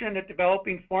caution at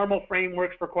developing formal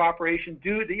frameworks for cooperation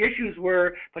due to the issues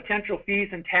were potential fees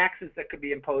and taxes that could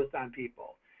be imposed on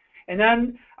people. And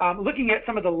then looking at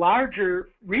some of the larger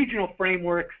regional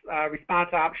frameworks response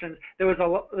options, there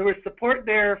was support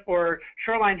there for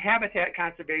shoreline habitat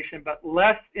conservation, but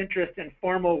less interest in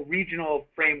formal regional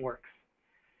frameworks.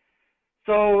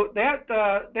 So that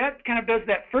kind of does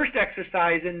that first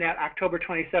exercise in that October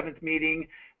 27th meeting.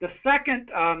 The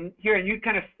second here, and you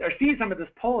kind of are seeing some of this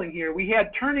polling here, we had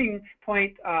turning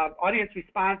point audience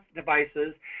response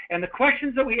devices, and the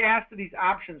questions that we asked of these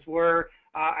options were,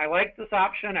 I like this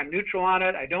option, I'm neutral on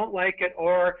it, I don't like it,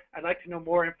 or I'd like to know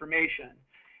more information.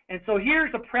 And so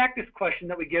here's a practice question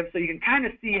that we give so you can kind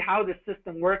of see how this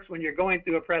system works when you're going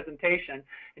through a presentation.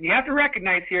 And you have to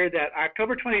recognize here that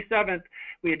October 27th,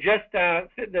 we had just,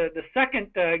 the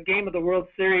second game of the World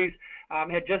Series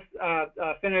had just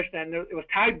finished, and it was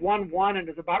tied 1-1 and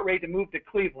was about ready to move to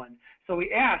Cleveland. So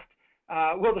we asked,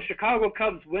 will the Chicago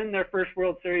Cubs win their first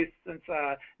World Series since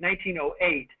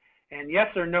 1908? And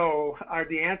yes or no are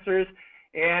the answers.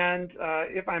 And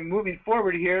if I'm moving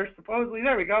forward here, supposedly,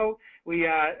 there we go. We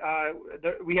had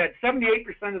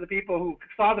 78% of the people who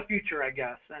saw the future, I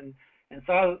guess, and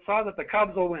saw that the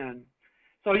Cubs will win.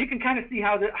 So you can kind of see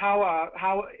how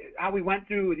we went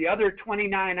through the other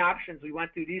 29 options. We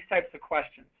went through these types of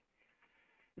questions.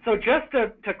 So just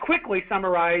to quickly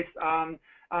summarize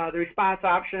the response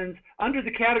options, under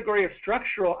the category of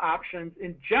structural options,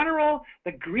 in general,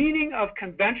 the greening of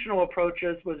conventional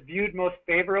approaches was viewed most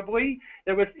favorably.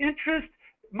 There was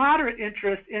moderate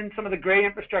interest in some of the gray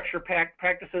infrastructure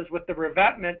practices, with the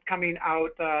revetment coming out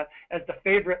as the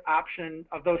favorite option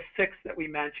of those 6 that we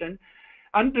mentioned.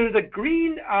 Under the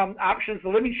green options, the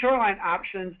living shoreline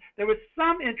options, there was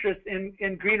some interest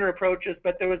in greener approaches,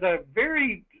 but there was a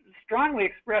very strongly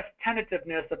expressed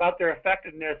tentativeness about their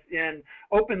effectiveness in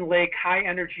open lake, high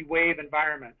energy wave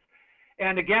environments.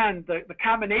 And again, the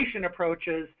combination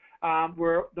approaches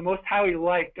were the most highly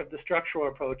liked of the structural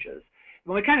approaches.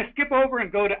 When we kind of skip over and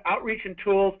go to outreach and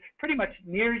tools, pretty much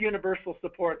near universal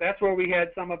support. That's where we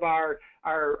had some of our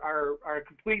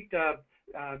complete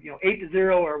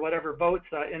 8-0 or whatever votes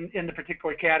in the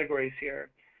particular categories here.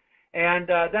 And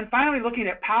then finally, looking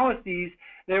at policies,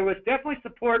 there was definitely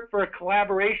support for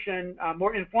collaboration,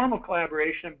 more informal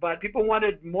collaboration, but people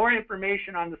wanted more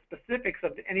information on the specifics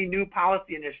of any new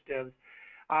policy initiatives.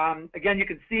 Again, you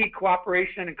can see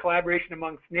cooperation and collaboration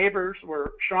amongst neighbors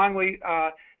were strongly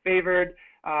favored.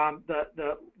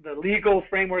 The legal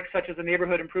framework, such as the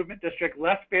neighborhood improvement district,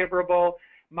 less favorable.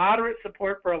 Moderate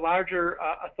support for a larger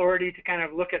authority to kind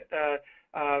of look at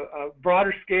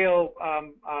broader scale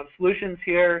solutions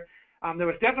here. There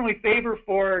was definitely favor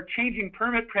for changing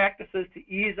permit practices to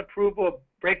ease approval of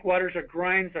breakwaters or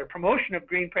groins or promotion of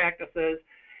green practices.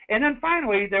 And then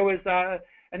finally, there was,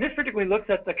 and this particularly looks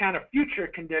at the kind of future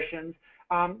conditions,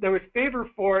 there was favor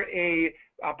for a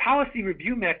policy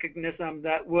review mechanism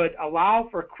that would allow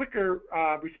for quicker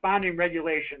responding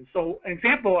regulation. So an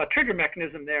example, a trigger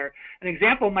mechanism there, an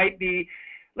example might be,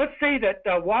 let's say that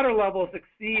water levels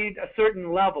exceed a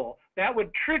certain level. That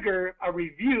would trigger a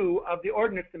review of the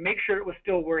ordinance to make sure it was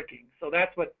still working. So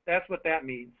that's what that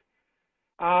means.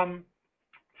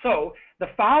 So the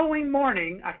following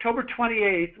morning, October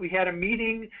 28th, we had a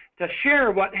meeting to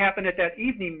share what happened at that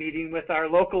evening meeting with our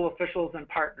local officials and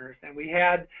partners. And we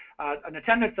had an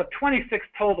attendance of 26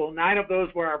 total. 9 of those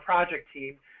were our project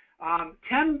team.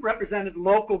 10 represented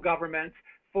local governments.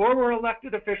 4 were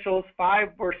elected officials,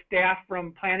 5 were staff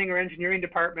from planning or engineering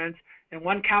departments, and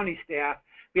 1 county staff.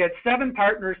 We had 7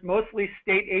 partners, mostly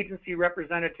state agency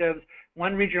representatives,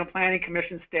 1 regional planning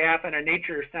commission staff, and a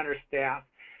nature center staff.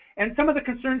 And some of the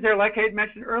concerns there, like I had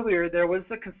mentioned earlier, there was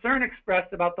a concern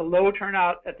expressed about the low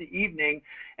turnout at the evening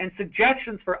and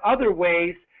suggestions for other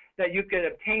ways that you could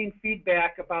obtain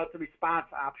feedback about the response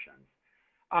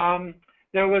options.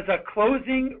 There was a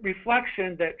closing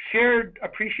reflection that shared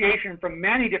appreciation from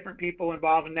many different people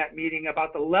involved in that meeting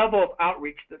about the level of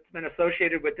outreach that's been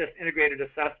associated with this integrated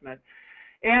assessment.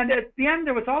 And at the end,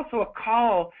 there was also a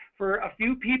call for a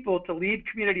few people to lead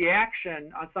community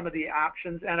action on some of the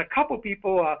options, and a couple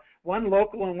people, one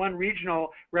local and one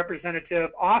regional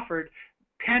representative, offered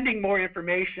pending more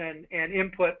information and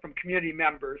input from community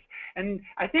members. And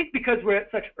I think because we're at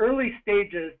such early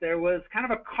stages, there was kind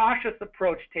of a cautious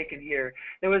approach taken here.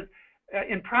 There was,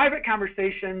 in private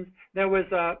conversations, there was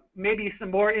maybe some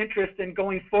more interest in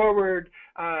going forward,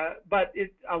 but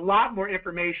a lot more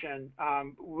information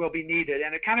will be needed.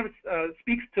 And it kind of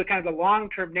speaks to kind of the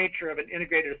long-term nature of an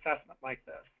integrated assessment like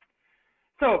this.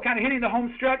 So kind of hitting the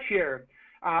home stretch here.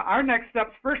 Our next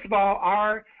steps, first of all,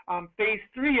 are phase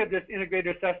 3 of this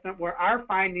integrated assessment, where our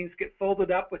findings get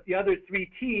folded up with the other 3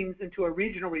 teams into a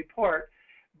regional report.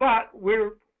 But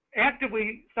we're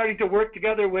actively starting to work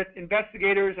together with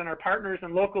investigators and our partners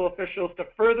and local officials to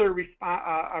further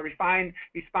refine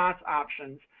response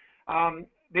options.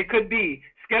 They could be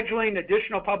scheduling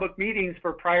additional public meetings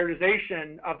for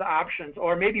prioritization of the options,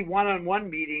 or maybe one-on-one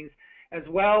meetings, as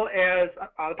well as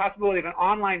the possibility of an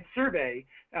online survey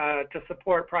to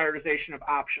support prioritization of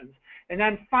options. And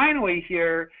then finally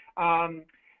here,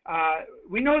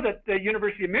 we know that the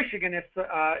University of Michigan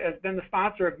has been the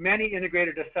sponsor of many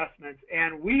integrated assessments,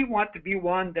 and we want to be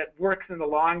one that works in the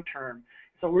long term.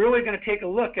 So we're really going to take a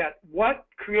look at what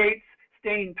creates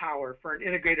staying power for an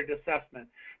integrated assessment.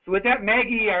 So with that,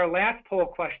 Maggie, our last poll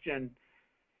question.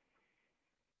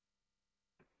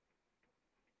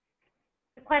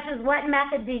 The question is, what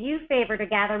method do you favor to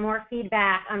gather more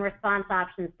feedback on response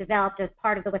options developed as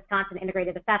part of the Wisconsin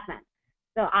Integrated Assessment?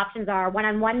 So options are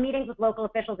one-on-one meetings with local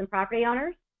officials and property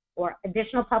owners, or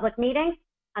additional public meetings,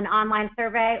 an online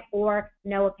survey, or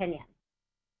no opinion.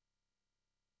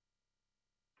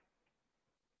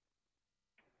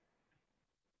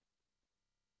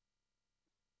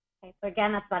 Okay, so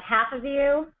again, that's about half of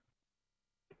you.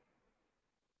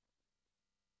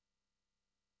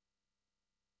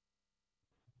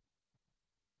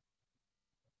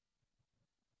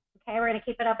 Okay, we're going to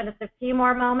keep it up in just a few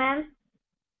more moments.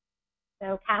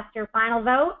 So cast your final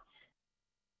vote,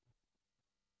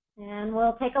 and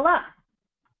we'll take a look.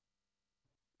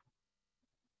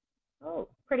 Oh,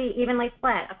 pretty evenly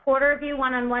split. A quarter of you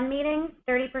one-on-one meetings,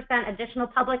 30% additional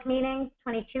public meetings,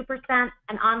 22%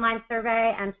 an online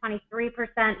survey, and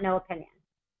 23% no opinion.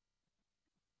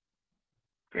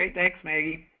 Great, thanks,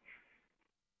 Maggie.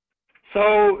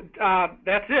 So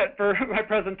that's it for my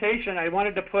presentation. I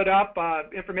wanted to put up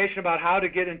information about how to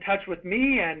get in touch with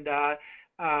me, and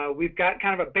we've got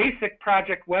kind of a basic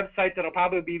project website that'll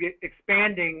probably be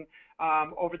expanding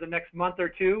over the next month or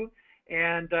two.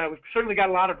 And we've certainly got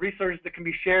a lot of resources that can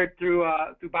be shared through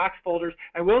box folders.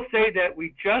 I will say that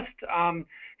we just kind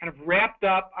of wrapped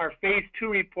up our phase 2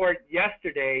 report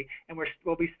yesterday, and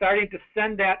we'll be starting to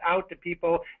send that out to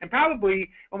people. And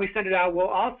probably when we send it out, we'll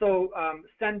also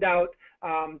send out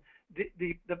our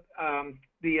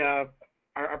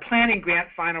planning grant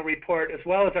final report, as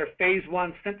well as our phase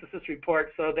 1 synthesis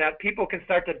report, so that people can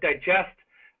start to digest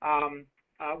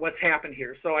what's happened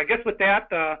here. So I guess with that,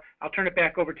 I'll turn it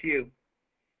back over to you.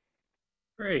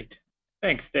 Great.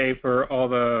 Thanks, Dave, for all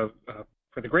the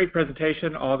great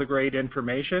presentation, all the great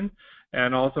information,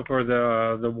 and also for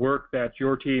the work that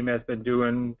your team has been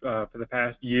doing for the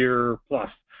past year plus.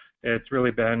 It's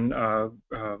really been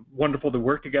wonderful to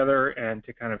work together and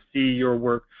to kind of see your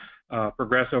work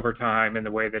progress over time in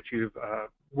the way that you've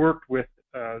worked with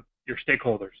your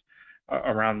stakeholders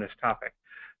around this topic.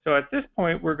 So at this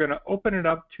point, we're going to open it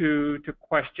up to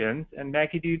questions. And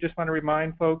Maggie, do you just want to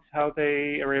remind folks how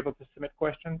they are able to submit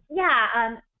questions?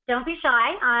 Yeah, don't be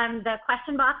shy. The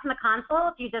question box in the console,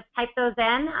 if you just type those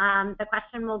in, the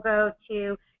question will go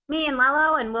to me and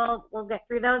Lello, and we'll get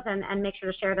through those and make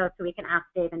sure to share those so we can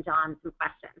ask Dave and John some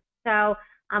questions. So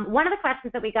one of the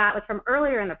questions that we got was from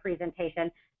earlier in the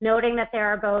presentation, noting that there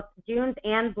are both dunes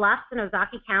and bluffs in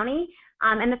Ozaukee County.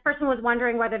 And this person was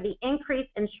wondering whether the increase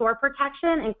in shore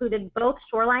protection included both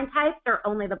shoreline types or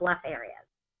only the bluff areas.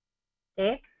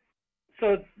 Dave?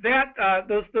 So that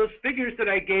those figures that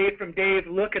I gave from Dave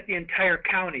look at the entire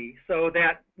county. So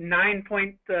that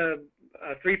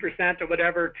 9.3% or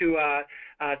whatever to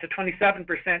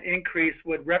 27% increase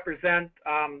would represent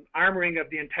armoring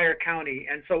of the entire county.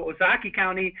 And so Ozaukee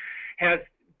County has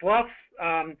bluffs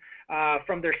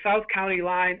from their South County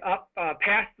line up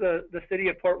past the city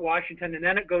of Port Washington, and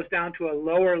then it goes down to a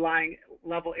lower lying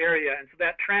level area. And so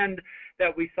that trend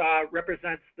that we saw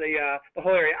represents the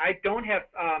whole area. I don't have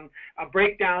a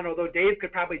breakdown, although Dave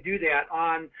could probably do that,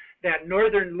 on that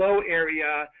northern low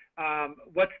area.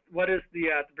 What is the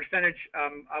percentage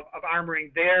of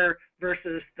armoring there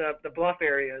versus the bluff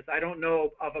areas? I don't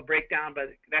know of a breakdown, but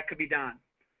that could be done.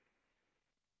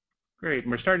 Great.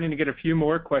 And we're starting to get a few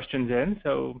more questions in.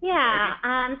 So yeah.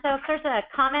 So there's a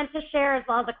comment to share as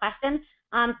well as a question.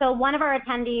 So one of our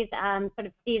attendees sort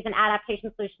of sees an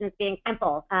adaptation solution as being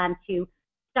simple, to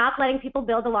stop letting people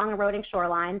build along eroding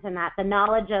shorelines, and that the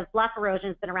knowledge of bluff erosion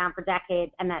has been around for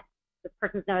decades, and that this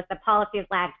person's noticed that policy has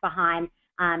lagged behind,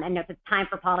 and notes it's time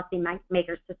for policy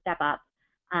makers to step up.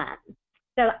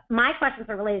 So my questions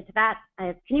are related to that.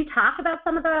 Can you talk about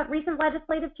some of the recent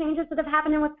legislative changes that have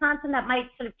happened in Wisconsin that might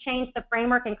sort of change the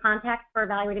framework and context for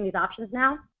evaluating these options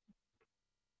now?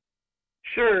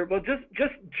 Sure. Well,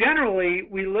 just generally,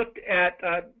 we looked at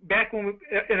back when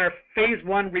in our phase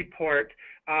 1 report,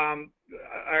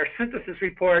 our synthesis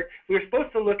report, we were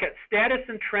supposed to look at status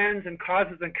and trends and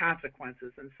causes and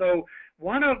consequences. And so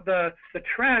one of the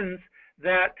trends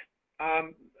that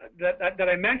that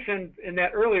I mentioned in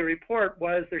that earlier report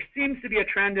was there seems to be a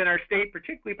trend in our state,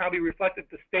 particularly probably reflected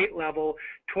at the state level,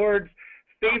 towards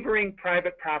favoring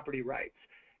private property rights.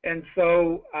 And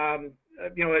so,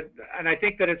 you know, and I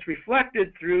think that it's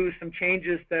reflected through some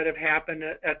changes that have happened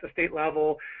at the state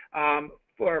level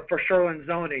for shoreline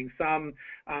zoning, some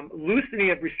loosening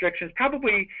of restrictions,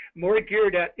 probably more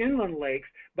geared at inland lakes,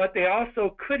 but they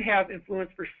also could have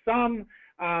influence for some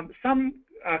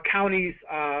counties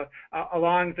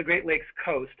along the Great Lakes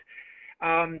coast.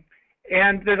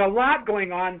 And there's a lot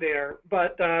going on there,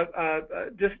 but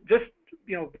just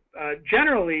you know,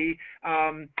 generally,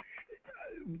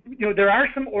 you know, there are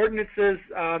some ordinances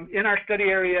in our study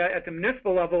area at the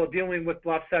municipal level dealing with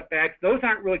bluff setbacks. Those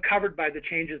aren't really covered by the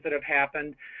changes that have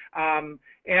happened.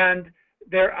 And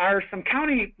there are some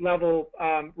county level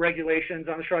regulations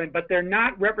on the shoreline, but they're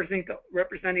not representing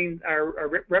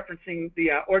or referencing the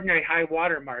ordinary high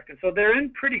water mark. And so they're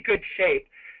in pretty good shape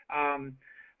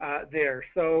there.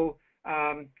 So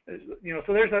you know,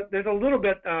 so there's a little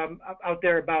bit out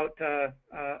there about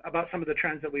some of the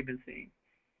trends that we've been seeing.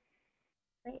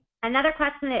 Great. Another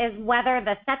question is whether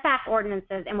the setback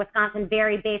ordinances in Wisconsin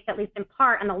vary based, at least in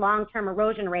part, on the long-term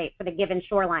erosion rate for the given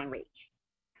shoreline reach.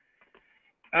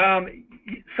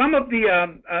 Some of these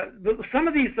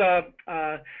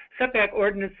setback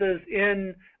ordinances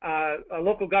in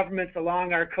local governments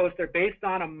along our coast are based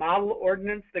on a model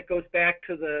ordinance that goes back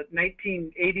to the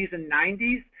 1980s and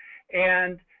 90s,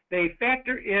 and they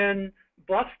factor in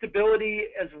bluff stability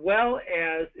as well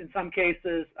as, in some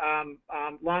cases,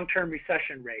 long-term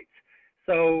recession rates.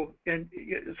 So,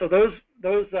 those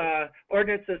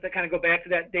ordinances that kind of go back to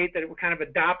that date that were kind of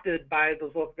adopted by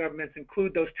those local governments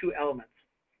include those two elements.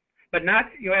 But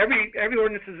not, you know, every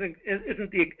ordinance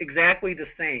isn't exactly the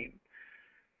same.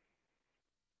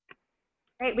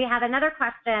 Great. We have another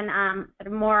question, sort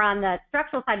of more on the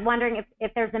structural side, wondering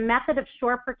if there's a method of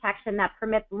shore protection that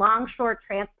permits longshore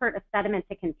transport of sediment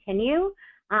to continue,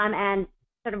 and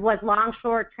sort of was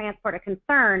longshore transport a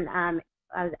concern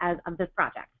of this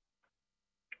project?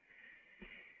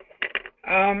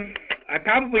 I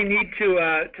probably need to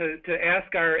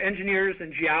ask our engineers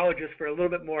and geologists for a little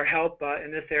bit more help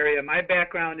in this area. My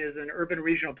background is in urban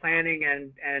regional planning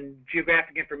and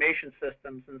geographic information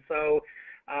systems, and so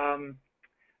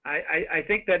I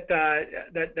think that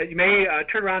you may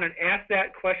turn around and ask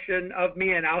that question of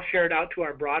me, and I'll share it out to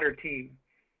our broader team.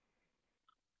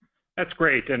 That's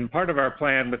great. And part of our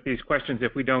plan with these questions,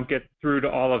 if we don't get through to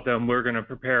all of them, we're going to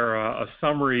prepare a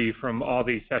summary from all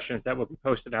these sessions that will be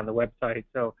posted on the website.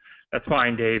 So that's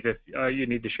fine, Dave, if you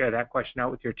need to share that question out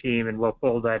with your team, and we'll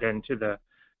fold that into the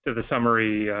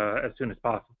summary as soon as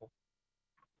possible.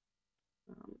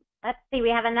 Let's see, we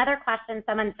have another question.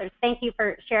 Someone says, thank you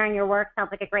for sharing your work. Sounds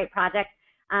like a great project.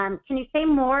 Can you say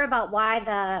more about why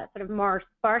the sort of more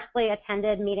sparsely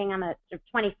attended meeting on the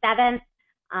 27th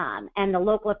and the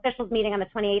local officials meeting on the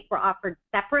 28th were offered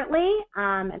separately?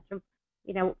 And so,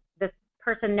 you know, this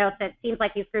person notes that it seems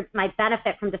like these groups might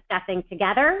benefit from discussing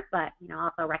together, but, you know,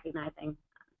 also recognizing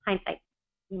hindsight,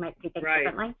 you might see things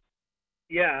differently.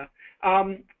 Yeah.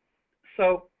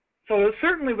 So it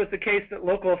certainly was the case that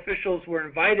local officials were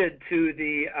invited to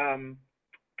the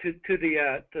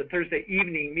Thursday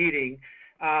evening meeting.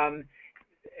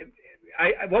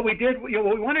 What we did, you know,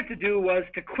 what we wanted to do was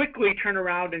to quickly turn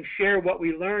around and share what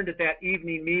we learned at that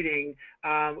evening meeting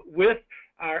with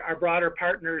our broader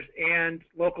partners and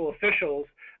local officials,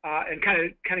 and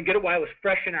kind of get it while it was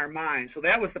fresh in our mind. So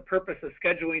that was the purpose of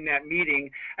scheduling that meeting.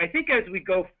 I think as we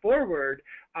go forward,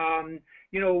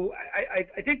 you know,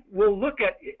 I think we'll look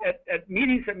at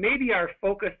meetings that maybe are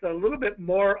focused a little bit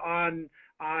more on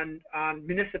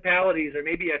municipalities, or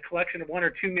maybe a collection of 1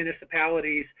 or 2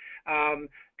 municipalities,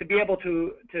 to be able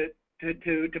to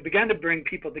begin to bring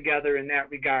people together in that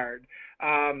regard.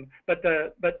 But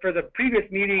for the previous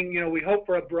meeting, you know, we hope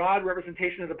for a broad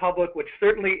representation of the public, which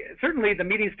certainly the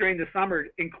meetings during the summer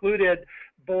included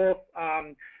both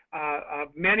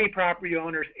many property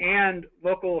owners and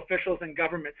local officials and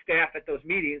government staff at those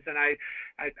meetings. And I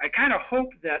kind of hope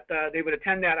that they would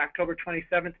attend that October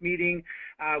 27th meeting.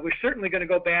 We're certainly going to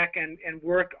go back and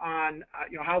work on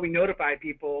you know, how we notify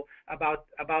people about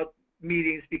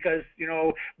meetings, because you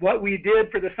know what we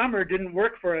did for the summer didn't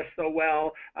work for us so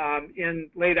well in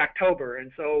late October,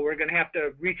 and so we're going to have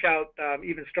to reach out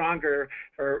even stronger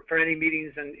for any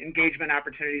meetings and engagement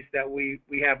opportunities that we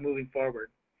have moving forward.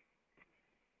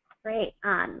 Great.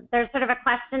 There's sort of a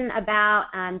question about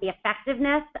the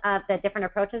effectiveness of the different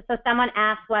approaches. So someone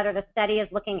asked whether the study is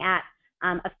looking at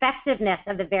effectiveness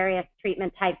of the various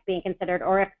treatment types being considered,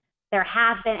 or if there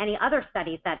have been any other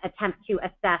studies that attempt to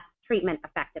assess treatment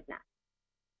effectiveness.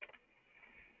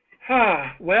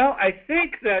 Well, I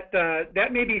think that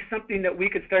that may be something that we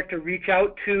could start to reach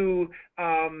out to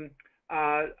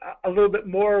a little bit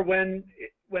more when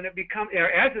it becomes, or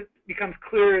as it becomes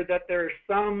clear that there are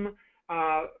some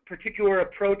particular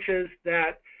approaches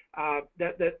that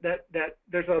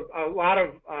there's a lot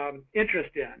of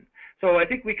interest in. So I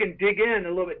think we can dig in a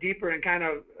little bit deeper and kind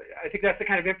of, I think that's the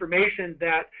kind of information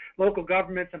that local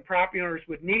governments and property owners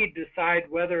would need to decide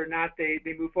whether or not they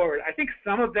move forward. I think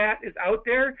some of that is out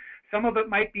there. Some of it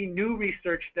might be new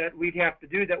research that we'd have to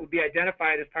do that would be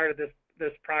identified as part of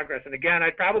this progress. And again,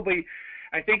 I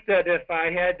think that if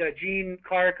I had Gene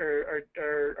Clark or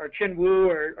Chin Wu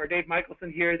or Dave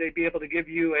Michelson here, they'd be able to give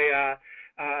you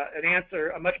an answer,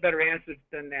 a much better answer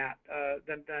than that,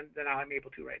 than I'm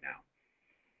able to right now.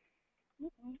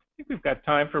 I think we've got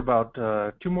time for about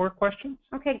 2 more questions.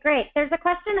 Okay, great. There's a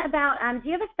question about, do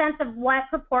you have a sense of what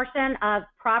proportion of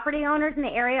property owners in the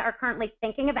area are currently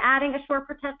thinking of adding a shore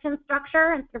protection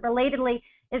structure? And so relatedly,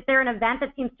 is there an event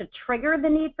that seems to trigger the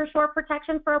need for shore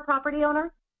protection for a property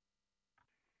owner?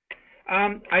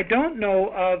 I don't know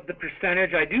of the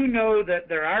percentage. I do know that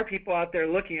there are people out there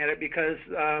looking at it, because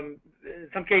in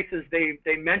some cases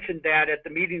they mentioned that at the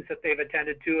meetings that they've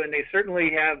attended to, and they certainly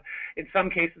have in some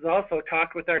cases also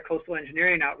talked with our coastal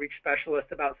engineering outreach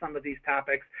specialists about some of these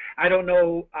topics. I don't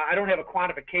know, I don't have a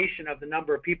quantification of the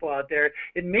number of people out there.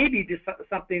 It may be just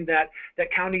something that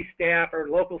county staff or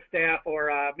local staff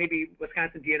or maybe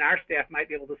Wisconsin DNR staff might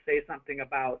be able to say something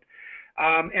about.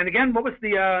 And again, what was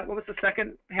the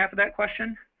second half of that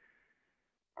question?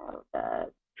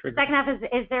 The second half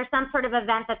is there some sort of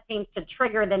event that seems to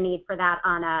trigger the need for that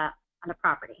on a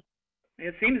property?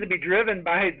 It seems to be driven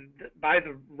by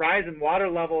the rise in water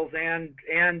levels and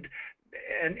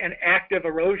active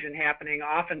erosion happening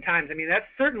oftentimes. I mean, that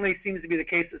certainly seems to be the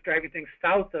case that's driving things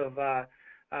south of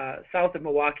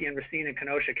Milwaukee and Racine and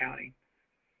Kenosha County.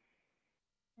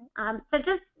 So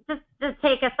just to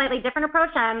take a slightly different approach,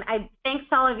 I thanks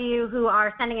to all of you who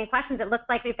are sending in questions. It looks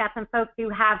like we've got some folks who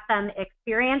have some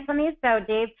experience on these. So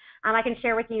Dave, I can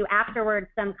share with you afterwards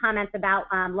some comments about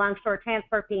longshore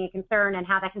transport being a concern and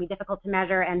how that can be difficult to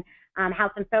measure, and how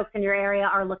some folks in your area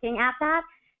are looking at that.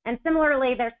 And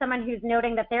similarly, there's someone who's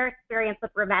noting that their experience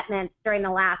with revetments during the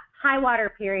last high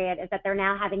water period is that they're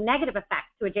now having negative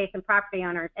effects to adjacent property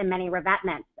owners in many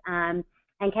revetments. And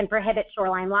can prohibit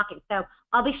shoreline walking. So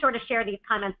I'll be sure to share these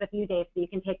comments with you, Dave, so you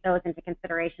can take those into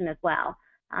consideration as well.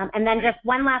 And then just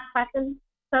one last question.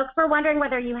 Folks were wondering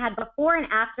whether you had before and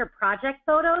after project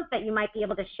photos that you might be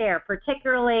able to share,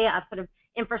 particularly of sort of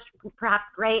perhaps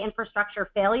gray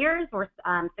infrastructure failures or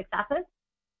successes.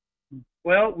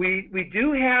 Well, we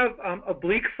do have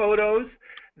oblique photos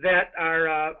that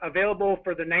are available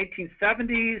for the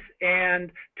 1970s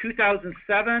and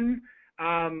 2007.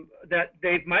 That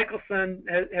Dave Michelson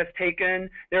has taken.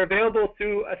 They're available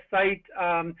through a site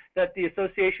that the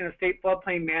Association of State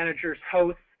Floodplain Managers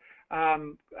hosts,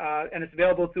 and it's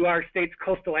available through our state's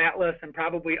Coastal Atlas and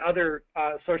probably other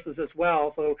sources as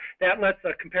well. So that lets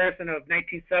a comparison of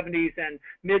 1970s and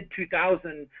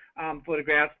mid-2000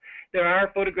 photographs. There are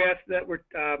photographs that were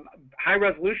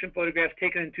high-resolution photographs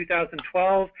taken in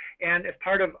 2012, and as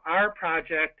part of our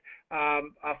project,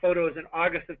 photos in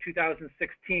August of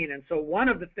 2016. And so one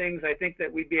of the things I think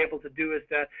that we'd be able to do is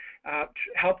to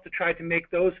help to try to make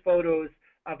those photos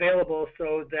available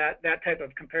so that that type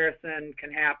of comparison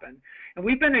can happen. And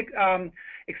we've been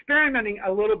experimenting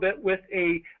a little bit with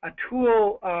a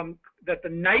tool that the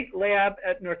Knight Lab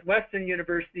at Northwestern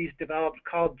University's developed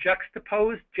called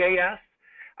Juxtapose.js.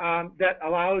 That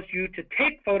allows you to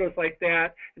take photos like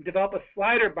that and develop a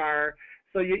slider bar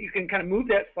so you can kind of move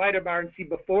that slider bar and see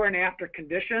before and after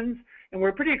conditions. And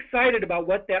we're pretty excited about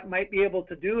what that might be able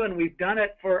to do, and we've done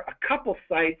it for a couple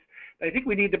sites. I think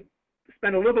we need to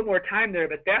spend a little bit more time there,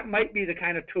 but that might be the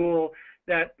kind of tool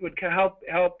that would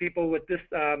help people with this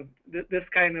this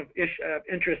kind of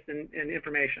interest in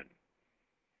information.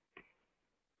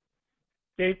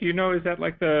 Dave, do you know, is that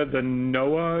like the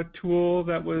NOAA tool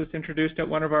that was introduced at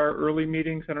one of our early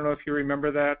meetings? I don't know if you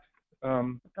remember that.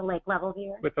 The lake level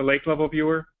viewer. With the lake level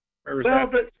viewer? Or was well,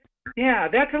 yeah,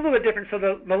 that's a little bit different. So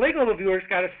the lake level viewer's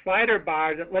got a slider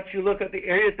bar that lets you look at the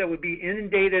areas that would be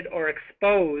inundated or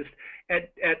exposed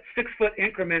at 6-foot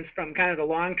increments from kind of the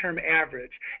long-term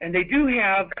average. And they do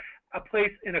have a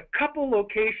place in a couple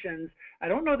locations. I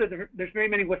don't know that there's very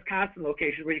many Wisconsin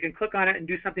locations where you can click on it and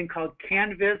do something called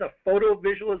CanVis, a photo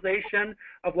visualization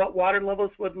of what water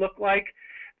levels would look like.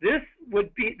 This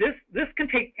can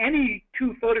take any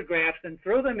 2 photographs and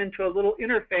throw them into a little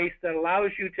interface that allows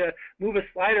you to move a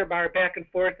slider bar back and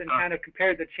forth and kind of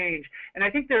compare the change. And I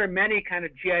think there are many kind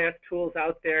of GIS tools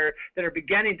out there that are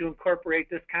beginning to incorporate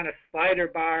this kind of slider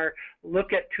bar,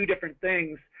 look at 2 different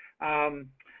things. But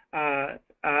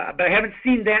I haven't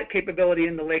seen that capability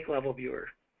in the lake level viewer.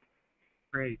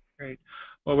 Great, great.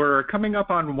 Well, we're coming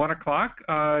up on 1 o'clock.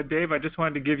 Dave, I just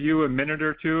wanted to give you a minute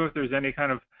or two if there's any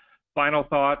kind of final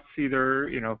thoughts, either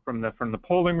from the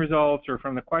polling results or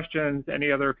from the questions,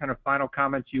 any other kind of final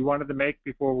comments you wanted to make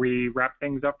before we wrap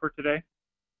things up for today?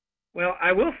 Well,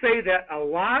 I will say that a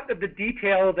lot of the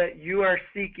detail that you are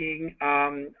seeking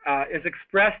is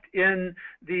expressed in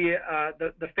the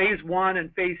phase 1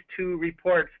 and phase 2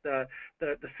 reports, the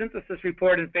synthesis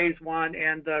report in phase 1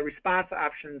 and the response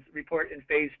options report in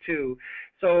phase 2.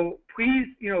 So please,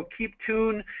 keep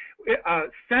tuned.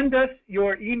 Send us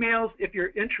your emails if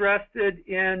you're interested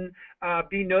in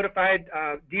being notified.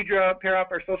 Deidre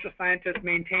Peroff, our social scientist,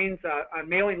 maintains a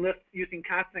mailing list using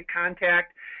Constant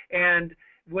Contact, and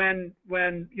when we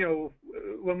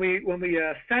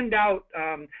send out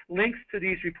links to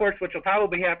these reports, which will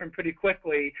probably happen pretty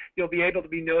quickly, you'll be able to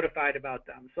be notified about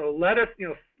them. So let us,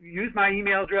 use my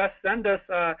email address, send us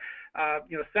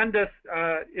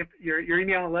if your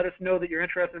email and let us know that you're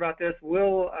interested about this.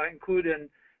 We'll include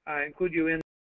you in